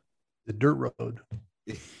 The dirt road.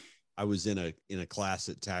 I was in a class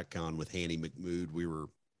at TACCON with Hanny McMood. We were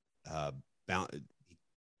he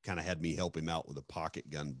kind of had me help him out with a pocket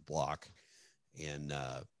gun block. And,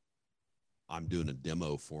 I'm doing a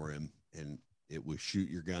demo for him, and it was shoot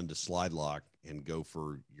your gun to slide lock and go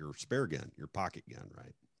for your spare gun, your pocket gun.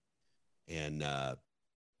 Right. And,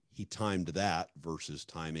 he timed that versus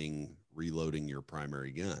timing reloading your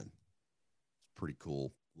primary gun. It's pretty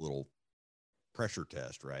cool little pressure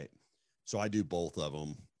test. Right. So I do both of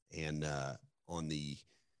them. And, on the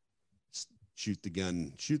shoot the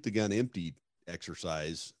gun empty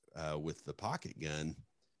exercise, with the pocket gun,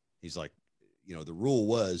 he's like, the rule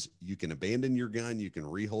was you can abandon your gun, you can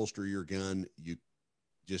reholster your gun, you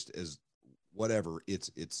just as whatever. It's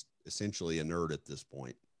essentially inert at this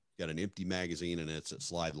point. Got an empty magazine and it's at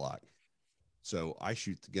slide lock. So I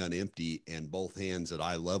shoot the gun empty and both hands at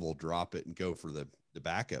eye level, drop it and go for the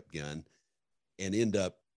backup gun, and end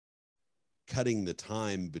up cutting the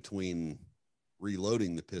time between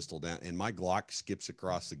reloading the pistol down. And my Glock skips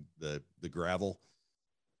across the gravel.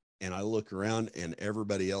 And I look around and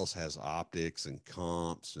everybody else has optics and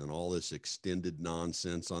comps and all this extended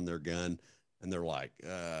nonsense on their gun. And they're like,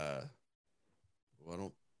 well, I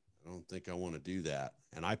don't think I want to do that.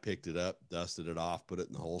 And I picked it up, dusted it off, put it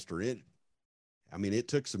in the holster. It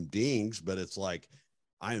took some dings, but it's like,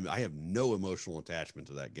 I have no emotional attachment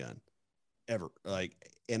to that gun ever.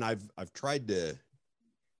 And I've tried to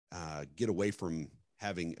get away from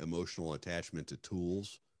having emotional attachment to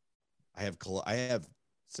tools. I have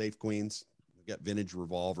Safe Queens. We've got vintage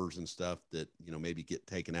revolvers and stuff that, maybe get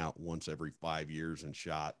taken out once every 5 years and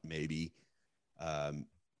shot maybe.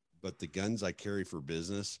 But the guns I carry for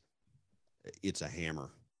business, it's a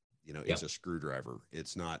hammer, it's a screwdriver.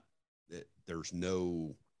 It's not, there's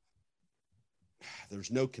no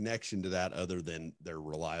connection to that other than they're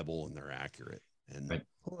reliable and they're accurate. And right.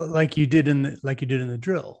 Like you did in the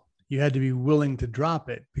drill, you had to be willing to drop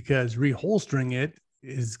it because reholstering it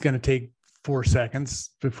is going to take 4 seconds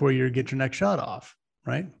before you get your next shot off.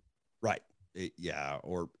 Right. Right. And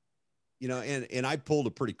I pulled a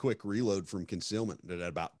pretty quick reload from concealment at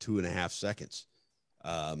about 2.5 seconds.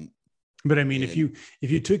 But I mean, if you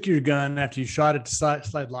took your gun after you shot it to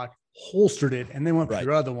slide lock, holstered it, and then went for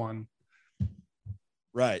your other one.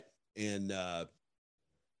 Right. And,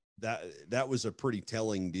 that was a pretty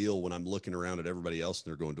telling deal when I'm looking around at everybody else and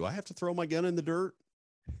they're going, do I have to throw my gun in the dirt?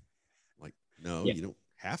 Like, no, you don't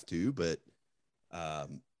have to, but,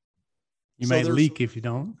 you might leak if you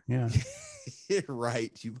don't. Yeah.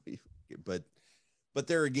 Right. But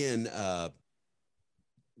there again,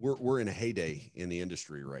 we're in a heyday in the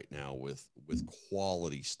industry right now with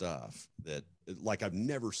quality stuff that like I've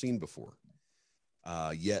never seen before.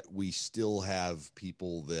 Yet we still have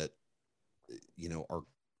people that, you know, are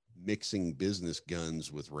mixing business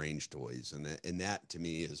guns with range toys. And that to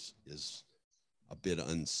me is a bit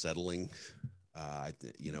unsettling.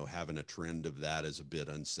 You know, having a trend of that is a bit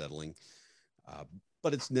unsettling,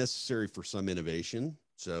 but it's necessary for some innovation.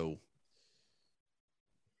 So,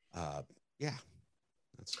 yeah,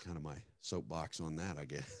 that's kind of my soapbox on that, I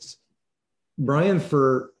guess. Brian,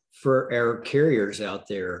 for our carriers out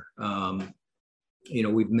there, you know,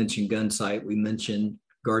 we've mentioned Gunsight, we mentioned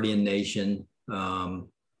Guardian Nation.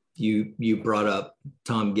 You brought up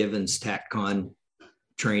Tom Givens TacCon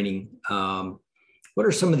training. What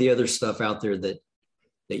are some of the other stuff out there that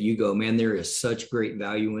you go, man, there is such great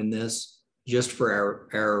value in this, just for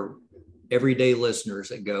our everyday listeners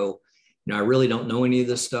that go, you know, I really don't know any of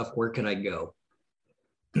this stuff. Where can I go?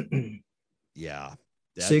 Yeah.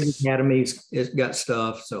 SIG Academy's got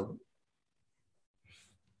stuff. So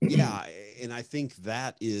yeah. And I think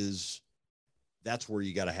that's where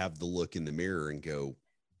you got to have the look in the mirror and go,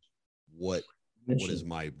 what is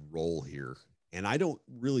my role here? And I don't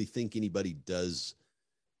really think anybody does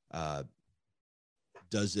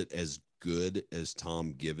it as good as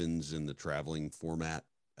Tom Givens in the traveling format,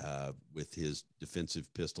 with his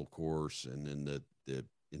defensive pistol course and then the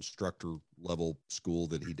instructor level school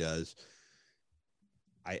that he does.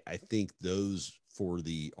 I think those for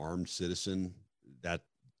the armed citizen,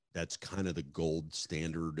 that's kind of the gold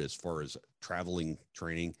standard as far as traveling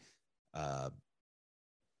training.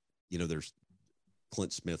 You know, there's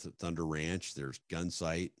Clint Smith at Thunder Ranch, there's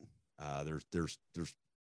Gunsight, there's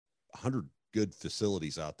 100 good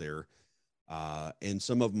facilities out there. And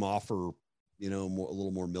some of them offer, you know, a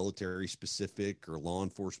little more military specific or law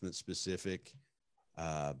enforcement specific.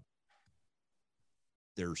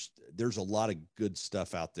 There's a lot of good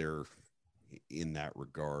stuff out there in that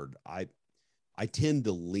regard. I tend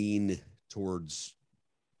to lean towards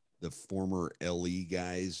the former LE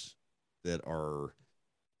guys that are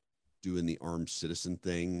doing the armed citizen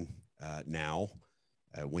thing now.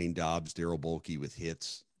 Wayne Dobbs, Daryl Bolke with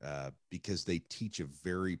HITS, because they teach a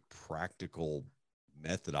very practical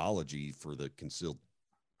methodology for the concealed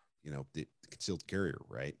carrier,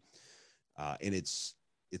 right? And it's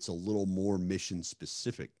a little more mission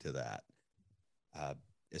specific to that.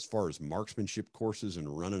 As far as marksmanship courses and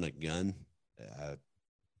running a gun,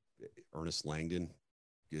 Ernest Langdon,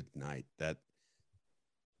 good night.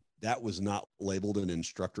 That was not labeled an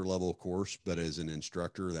instructor level course, but as an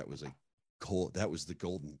instructor, that was the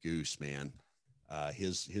golden goose, man.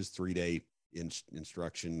 His 3-day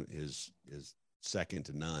instruction is second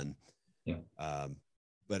to none. Yeah.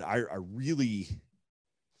 But I really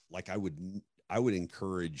like, I would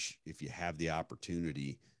encourage, if you have the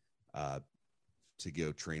opportunity, to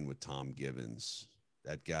go train with Tom Givens.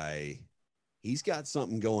 That guy, he's got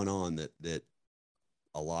something going on that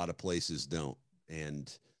a lot of places don't.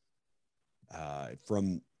 And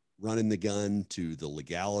from running the gun to the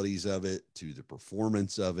legalities of it, to the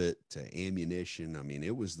performance of it, to ammunition. I mean,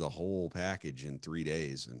 it was the whole package in 3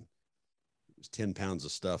 days, and it was 10 pounds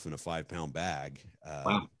of stuff in a 5-pound bag.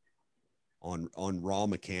 Wow. On raw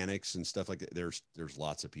mechanics and stuff like that. There's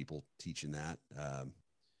lots of people teaching that.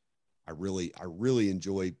 I really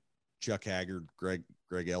enjoy Chuck Haggard, Greg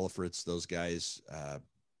Ellifritz, those guys.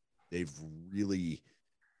 They've really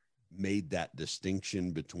made that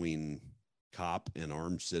distinction between cop and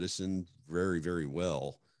armed citizen very, very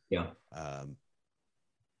well. Yeah.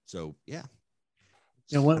 So yeah.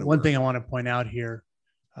 You know, one thing I want to point out here,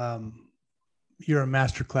 you're a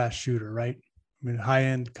masterclass shooter, right? I mean,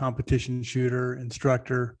 high-end competition shooter,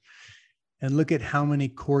 instructor, and look at how many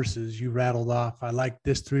courses you rattled off. I like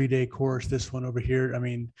this 3-day course, this one over here. I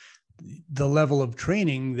mean, the level of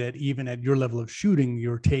training that even at your level of shooting,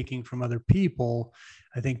 you're taking from other people,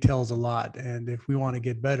 I think tells a lot. And if we want to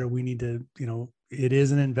get better, we need to, you know, it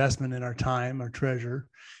is an investment in our time, our treasure,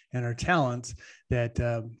 and our talents that,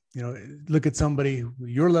 you know, look at somebody,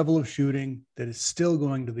 your level of shooting, that is still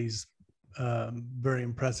going to these very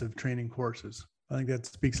impressive training courses. I think that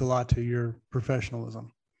speaks a lot to your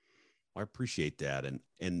professionalism. I appreciate that.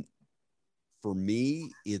 And for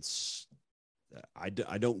me, it's, I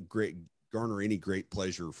don't garner any great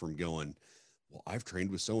pleasure from going, well, I've trained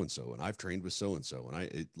with so-and-so and I've trained with so-and-so.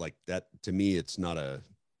 And like that, to me, it's not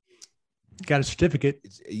Got a certificate.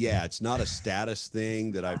 It's not a status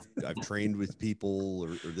thing that I've trained with people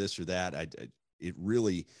or this or that. It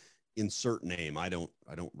really, insert name. I don't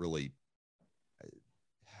really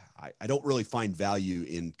find value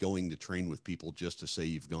in going to train with people just to say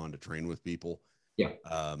you've gone to train with people. Yeah.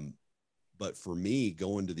 But for me,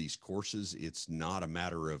 going to these courses, it's not a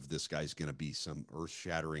matter of this guy's going to be some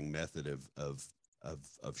earth-shattering method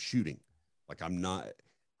of shooting. Like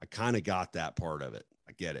I kind of got that part of it.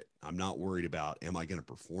 I get it. I'm not worried about, am I going to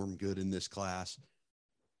perform good in this class?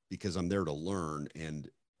 Because I'm there to learn. And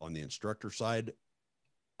on the instructor side,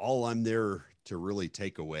 all I'm there to really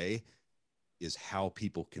take away is how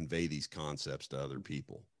people convey these concepts to other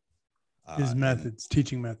people. His methods,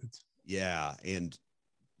 teaching methods. Yeah. And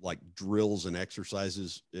like drills and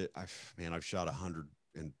exercises, I've shot 100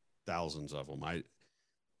 and thousands of them.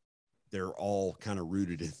 They're all kind of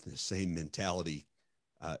rooted in the same mentality.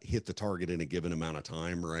 Hit the target in a given amount of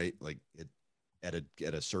time, right? Like at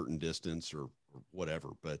a certain distance or whatever.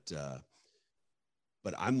 But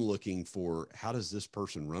I'm looking for, how does this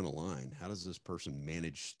person run a line? How does this person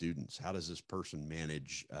manage students? How does this person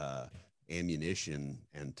manage ammunition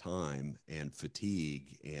and time and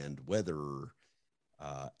fatigue and weather,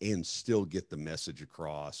 and still get the message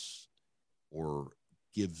across, or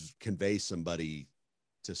convey somebody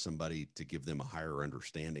to give them a higher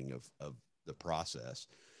understanding of the process.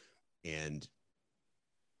 And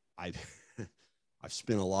I've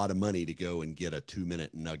spent a lot of money to go and get a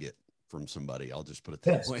 2-minute nugget from somebody. I'll just put it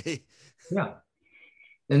that way. Yeah.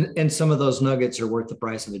 And some of those nuggets are worth the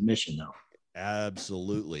price of admission, though.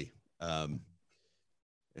 Absolutely.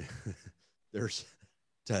 There's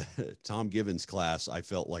Tom Givens' class, I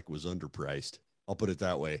felt like was underpriced. I'll put it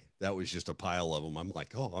that way. That was just a pile of them. I'm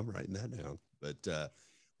like, oh, I'm writing that down. But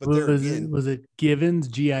was it Givens,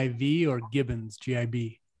 GIV, or Gibbons,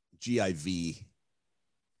 GIB? GIV.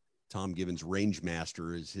 Tom Givens, Range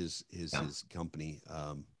Master is his company.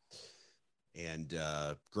 And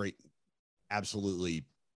great, absolutely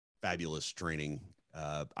fabulous training.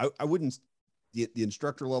 I wouldn't, the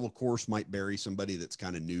instructor level course might bury somebody that's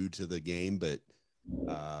kind of new to the game, but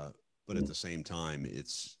at the same time,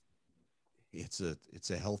 it's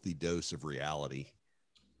a healthy dose of reality.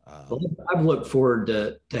 Well, I've looked forward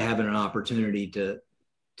to having an opportunity to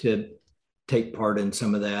take part in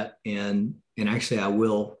some of that, and actually I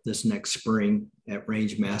will this next spring at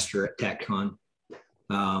Range Master at TacCon.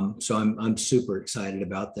 So I'm super excited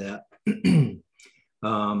about that.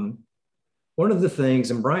 One of the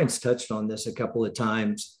things, and Brian's touched on this a couple of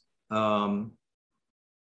times, and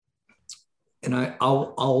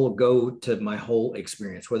I'll go to my whole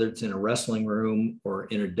experience, whether it's in a wrestling room or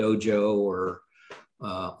in a dojo or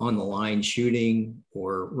on the line shooting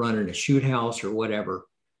or running a shoot house or whatever.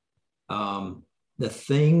 The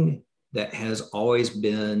thing that has always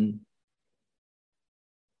been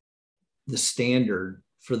the standard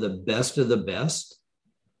for the best of the best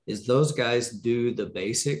is those guys do the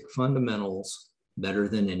basic fundamentals better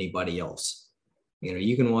than anybody else. You know,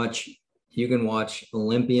 you can watch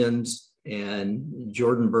Olympians, and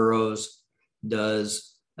Jordan Burroughs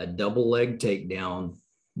does a double leg takedown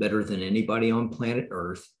better than anybody on planet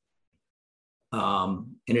Earth.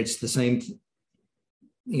 And it's the same,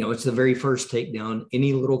 it's the very first takedown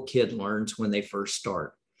any little kid learns when they first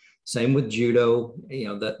start. Same with judo.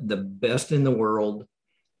 The best in the world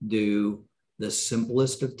do the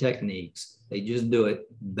simplest of techniques. They just do it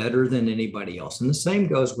better than anybody else. And the same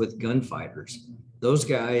goes with gunfighters. Those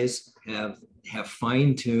guys have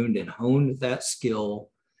fine-tuned and honed that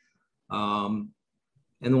skill. And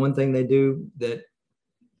the one thing they do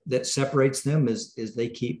that separates them is they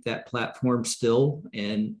keep that platform still,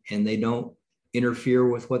 and they don't interfere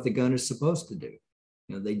with what the gun is supposed to do.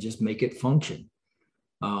 They just make it function.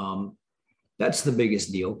 That's the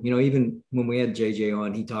biggest deal. Even when we had JJ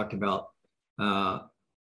on, he talked about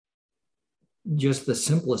just the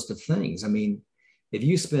simplest of things. I mean, if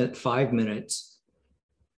you spent 5 minutes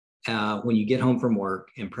when you get home from work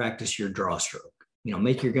and practice your draw stroke,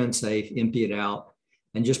 make your gun safe, empty it out,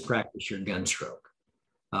 and just practice your gun stroke.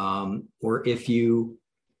 Or if you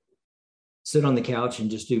sit on the couch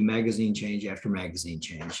and just do magazine change after magazine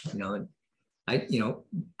change,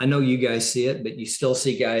 I know you guys see it, but you still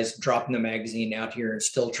see guys dropping the magazine out here and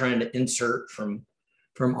still trying to insert from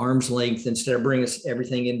arm's length instead of bringing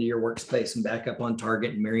everything into your workspace and back up on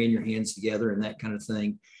target and marrying your hands together and that kind of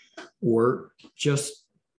thing. Or just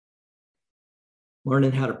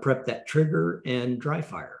learning how to prep that trigger and dry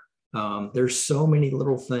fire. There's so many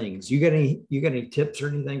little things. You got any tips or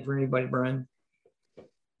anything for anybody, Brian?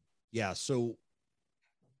 Yeah. So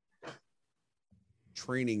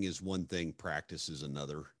training is one thing, practice is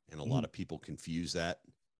another. And a lot of people confuse that.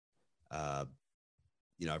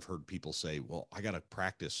 You know, I've heard people say, well, I got to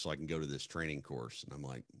practice so I can go to this training course. And I'm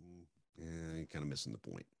like, you're kind of missing the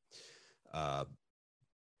point.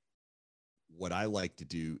 What I like to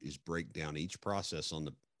do is break down each process on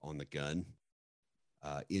the gun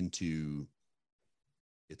into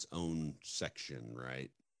its own section,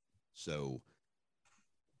 right? So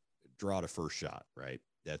draw to first shot, right?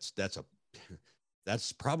 That's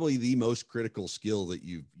that's probably the most critical skill that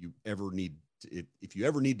you ever need. If you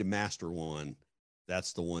ever need to master one,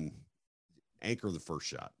 that's the one. Anchor the first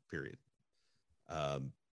shot, period.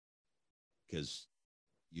 Because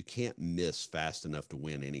you can't miss fast enough to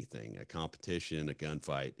win anything. A competition, a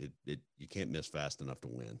gunfight, you can't miss fast enough to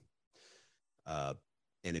win.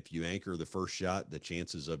 And if you anchor the first shot, the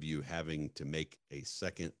chances of you having to make a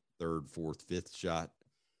second, third, fourth, fifth shot,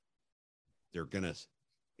 they're going to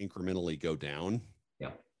incrementally go down.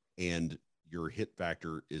 Yeah. And your hit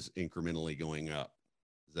factor is incrementally going up.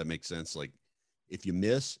 Does that make sense? Like if you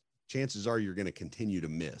miss, chances are you're going to continue to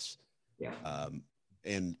miss. Yeah.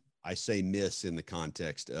 And I say miss in the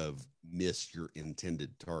context of miss your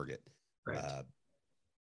intended target. Right.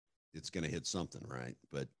 It's going to hit something, right?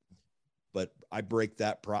 But I break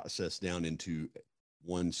that process down into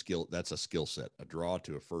one skill. That's a skill set, a draw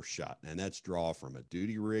to a first shot. And that's draw from a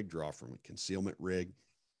duty rig, draw from a concealment rig.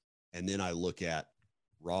 And then I look at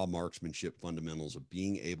raw marksmanship fundamentals of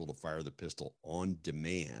being able to fire the pistol on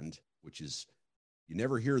demand, which is, you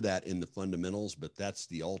never hear that in the fundamentals, but that's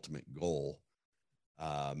the ultimate goal.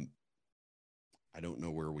 I don't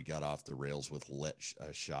know where we got off the rails with let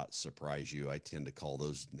a shot surprise you. I tend to call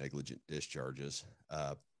those negligent discharges.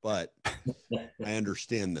 But I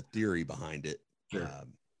understand the theory behind it. Sure.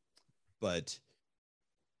 But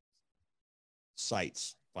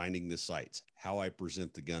sights, finding the sights, how I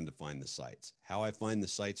present the gun to find the sights, how I find the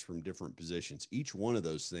sights from different positions. Each one of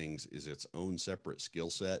those things is its own separate skill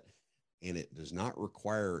set, and it does not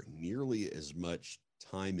require nearly as much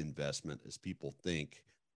time investment as people think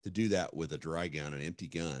to do that with a dry gun, an empty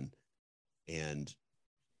gun, and,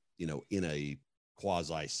 you know, in a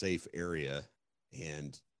quasi safe area,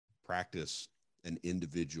 and practice an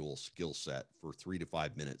individual skill set for 3 to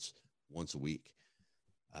 5 minutes once a week.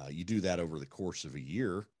 You do that over the course of a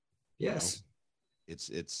year. Yes. You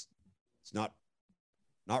know, it's not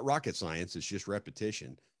rocket science. It's just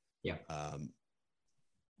repetition. Yeah.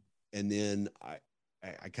 And then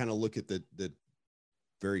I kind of look at the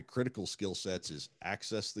very critical skill sets is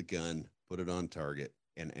access the gun, put it on target,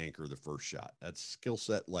 and anchor the first shot. That's skill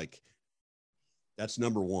set. Like that's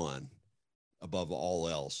number one above all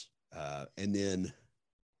else. And then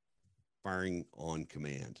firing on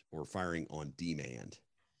command or firing on demand.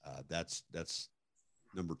 That's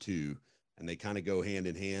number two. And they kind of go hand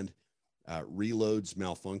in hand. Reloads,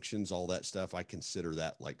 malfunctions, all that stuff. I consider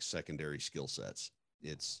that like secondary skill sets.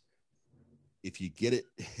 It's, if you get it,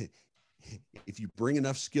 if you bring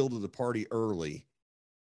enough skill to the party early,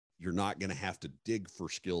 you're not going to have to dig for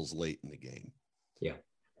skills late in the game. Yeah.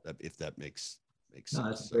 If that makes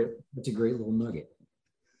No, sense. that's a great little nugget.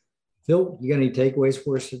 Phil, you got any takeaways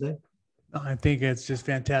for us today? I think it's just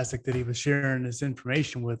fantastic that he was sharing this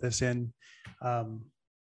information with us. And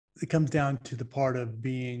it comes down to the part of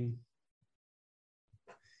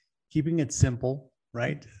keeping it simple,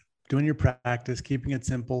 right? Doing your practice, keeping it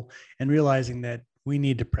simple, and realizing that we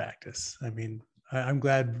need to practice. I mean, I'm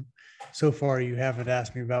glad so far you haven't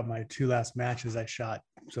asked me about my 2 last matches I shot.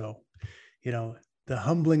 So, you know, the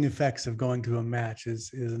humbling effects of going to a match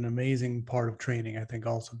is an amazing part of training, I think,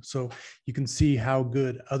 also. So you can see how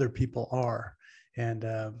good other people are and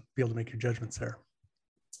be able to make your judgments there.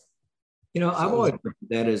 You know, I've always looked at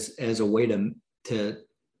that as a way to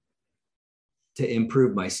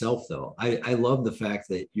improve myself, though. I love the fact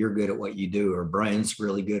that you're good at what you do, or Brian's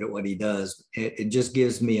really good at what he does. It just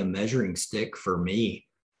gives me a measuring stick for me.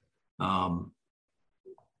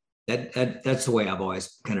 That's the way I've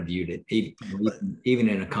always kind of viewed it, even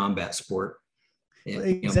in a combat sport.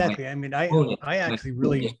 Exactly. I mean, I actually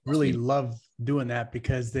really love doing that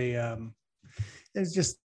because it's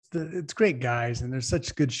just it's great guys, and they're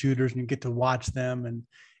such good shooters, and you get to watch them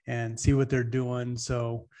and see what they're doing.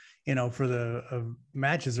 So, you know, for the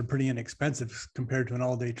matches are pretty inexpensive compared to an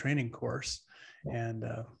all-day training course. And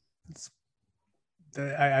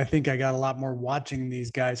I think I got a lot more watching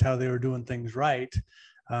these guys, how they were doing things right.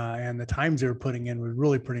 And the times they were putting in was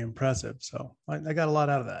really pretty impressive. So I got a lot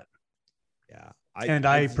out of that. Yeah.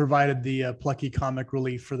 I provided the plucky comic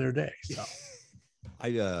relief for their day.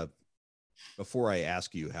 So before I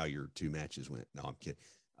ask you how your 2 matches went, no, I'm kidding.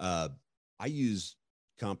 I use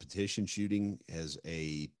competition shooting as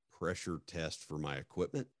a pressure test for my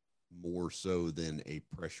equipment more so than a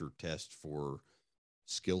pressure test for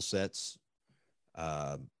skill sets,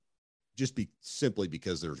 just simply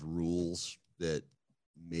because there's rules that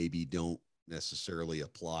maybe don't necessarily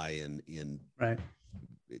apply in right.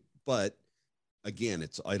 But again,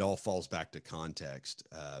 it all falls back to context.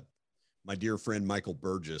 My dear friend Michael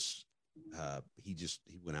Burgess,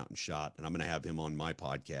 he went out and shot, and I'm going to have him on my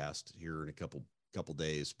podcast here in a couple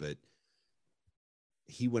days. But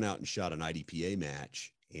he went out and shot an IDPA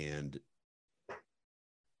match and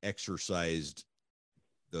exercised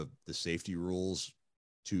the safety rules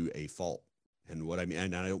to a fault. And what I mean,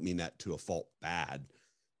 and I don't mean that to a fault bad,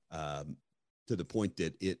 to the point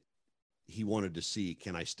that he wanted to see,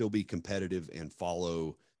 can I still be competitive and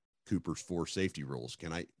follow Cooper's 4 safety rules?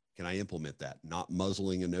 Can I implement that? Not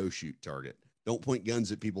muzzling a no-shoot target. Don't point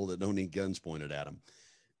guns at people that don't need guns pointed at them.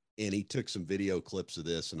 And he took some video clips of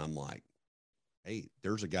this, and I'm like, hey,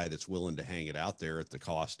 there's a guy that's willing to hang it out there at the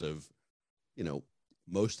cost of,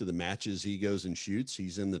 most of the matches he goes and shoots,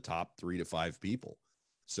 he's in the top 3 to 5 people.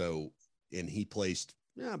 So, and he placed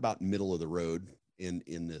about middle of the road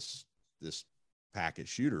in this pack of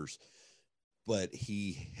shooters, but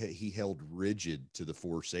he held rigid to the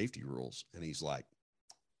 4 safety rules. And he's like,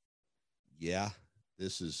 yeah,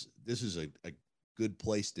 this is a good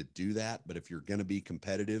place to do that. But if you're going to be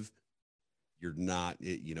competitive, you're not,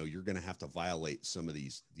 you're going to have to violate some of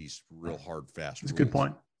these real hard, fast rules. That's a good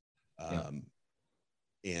point.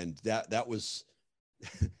 And that was,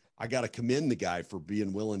 I got to commend the guy for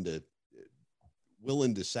being willing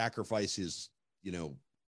to sacrifice his,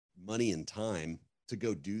 money and time to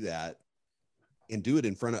go do that and do it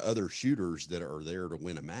in front of other shooters that are there to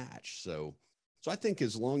win a match. So I think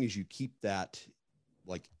as long as you keep that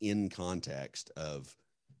like in context of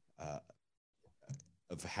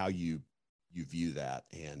how you view that.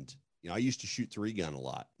 And, I used to shoot 3-gun a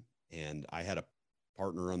lot, and I had a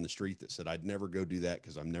partner on the street that said, I'd never go do that,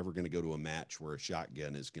 'cause I'm never going to go to a match where a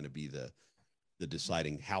shotgun is going to be the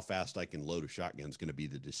deciding, how fast I can load a shotgun is going to be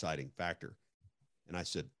the deciding factor. And I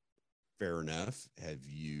said, fair enough. Have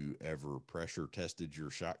you ever pressure tested your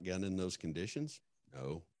shotgun in those conditions?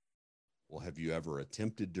 No. Well, have you ever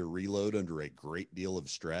attempted to reload under a great deal of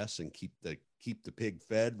stress and keep the pig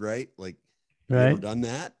fed, right? Like, have you ever done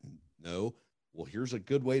that? No. Well, here's a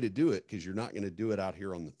good way to do it, because you're not going to do it out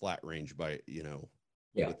here on the flat range by,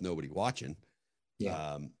 with nobody watching.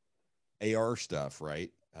 Yeah. AR stuff,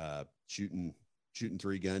 right? Shooting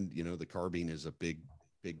 3-gun, the carbine is a big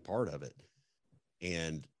part of it.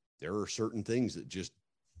 And there are certain things that just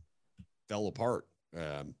fell apart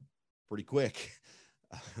pretty quick.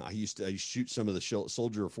 I used to shoot some of the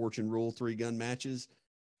Soldier of Fortune rule 3-gun matches,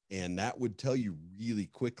 and that would tell you really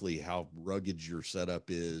quickly how rugged your setup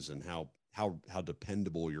is and how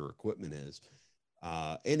dependable your equipment is.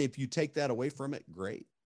 And if you take that away from it, great.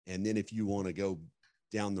 And then if you want to go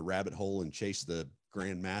down the rabbit hole and chase the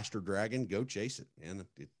Grand Master Dragon, go chase it. And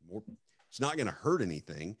it's not going to hurt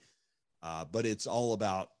anything, but it's all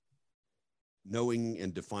about knowing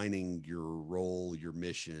and defining your role, your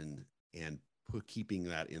mission, and keeping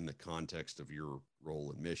that in the context of your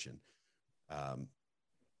role and mission.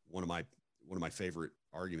 One of my favorite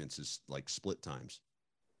arguments is like split times.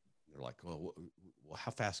 They're like, well,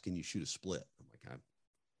 how fast can you shoot a split? I'm like,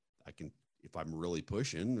 I can, if I'm really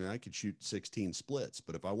pushing, I could shoot 16 splits,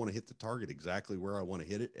 but if I want to hit the target exactly where I want to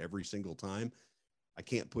hit it every single time, I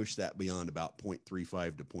can't push that beyond about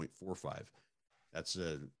 0.35 to 0.45. That's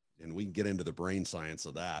and we can get into the brain science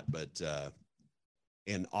of that, but,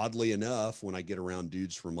 and oddly enough, when I get around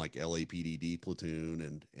dudes from like LAPD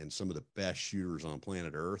platoon and some of the best shooters on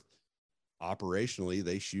planet Earth, operationally,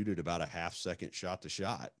 they shoot at about a half-second shot to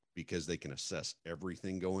shot, because they can assess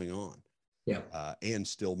everything going on. Yeah. And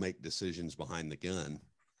still make decisions behind the gun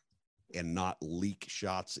and not leak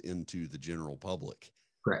shots into the general public.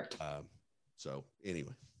 Correct. So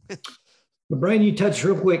anyway. But Brian, you touched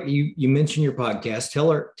real quick. You mentioned your podcast.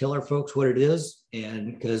 Tell our folks what it is,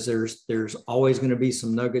 and because there's always going to be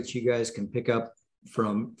some nuggets you guys can pick up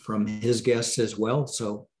from his guests as well.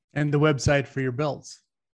 So, and the website for your belts.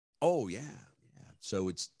 Oh yeah.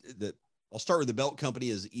 So I'll start with the belt company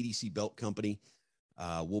is EDC Belt Company.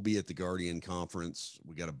 We'll be at the Guardian conference.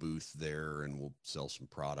 We got a booth there, and we'll sell some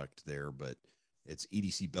product there, but it's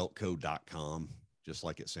edcbeltco.com, just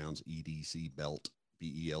like it sounds, EDC Belt,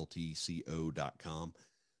 BELTCO.com.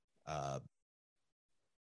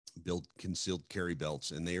 Build concealed carry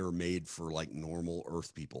belts, and they are made for like normal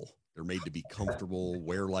earth people. They're made to be comfortable,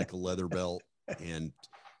 wear like a leather belt, and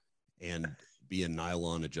be a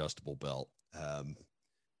nylon adjustable belt.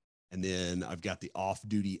 And then I've got the Off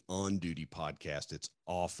Duty, On Duty podcast. It's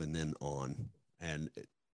off and then on. And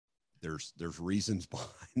there's reasons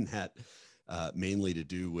behind that, mainly to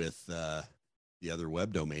do with the other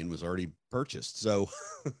web domain was already purchased. So,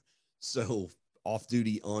 so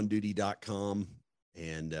offdutyonduty.com.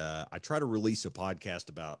 And I try to release a podcast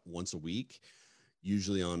about once a week,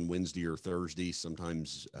 usually on Wednesday or Thursday.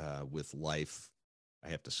 Sometimes with life, I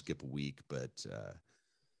have to skip a week, but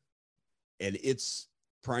and its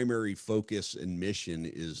primary focus and mission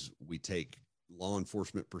is we take law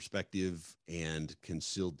enforcement perspective and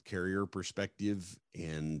concealed carrier perspective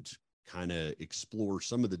and kind of explore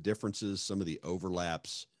some of the differences, some of the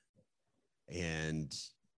overlaps, and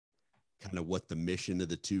kind of what the mission of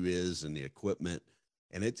the two is and the equipment.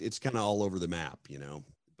 And it's kind of all over the map, you know,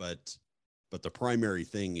 but the primary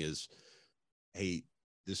thing is, hey,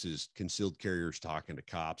 this is concealed carriers talking to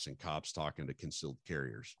cops and cops talking to concealed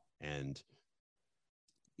carriers. And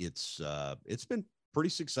it's been pretty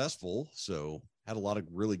successful. So had a lot of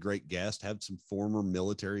really great guests, had some former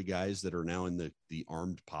military guys that are now in the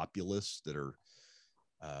armed populace that are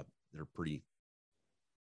pretty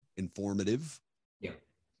informative. Yeah.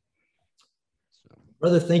 So,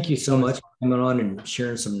 brother, thank you so much for coming on and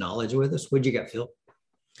sharing some knowledge with us. What'd you got, Phil?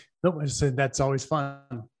 Nope, I just said that's always fun.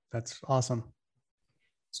 That's awesome.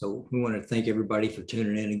 So we want to thank everybody for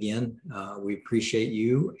tuning in again. We appreciate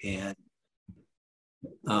you, and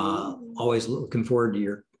always looking forward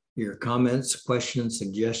to your comments, questions,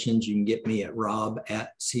 suggestions. You can get me at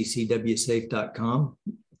rob@ccwsafe.com,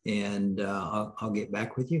 and I'll get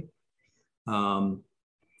back with you.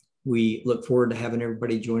 We look forward to having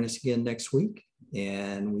everybody join us again next week,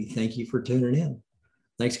 and we thank you for tuning in.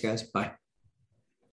 Thanks, guys. Bye.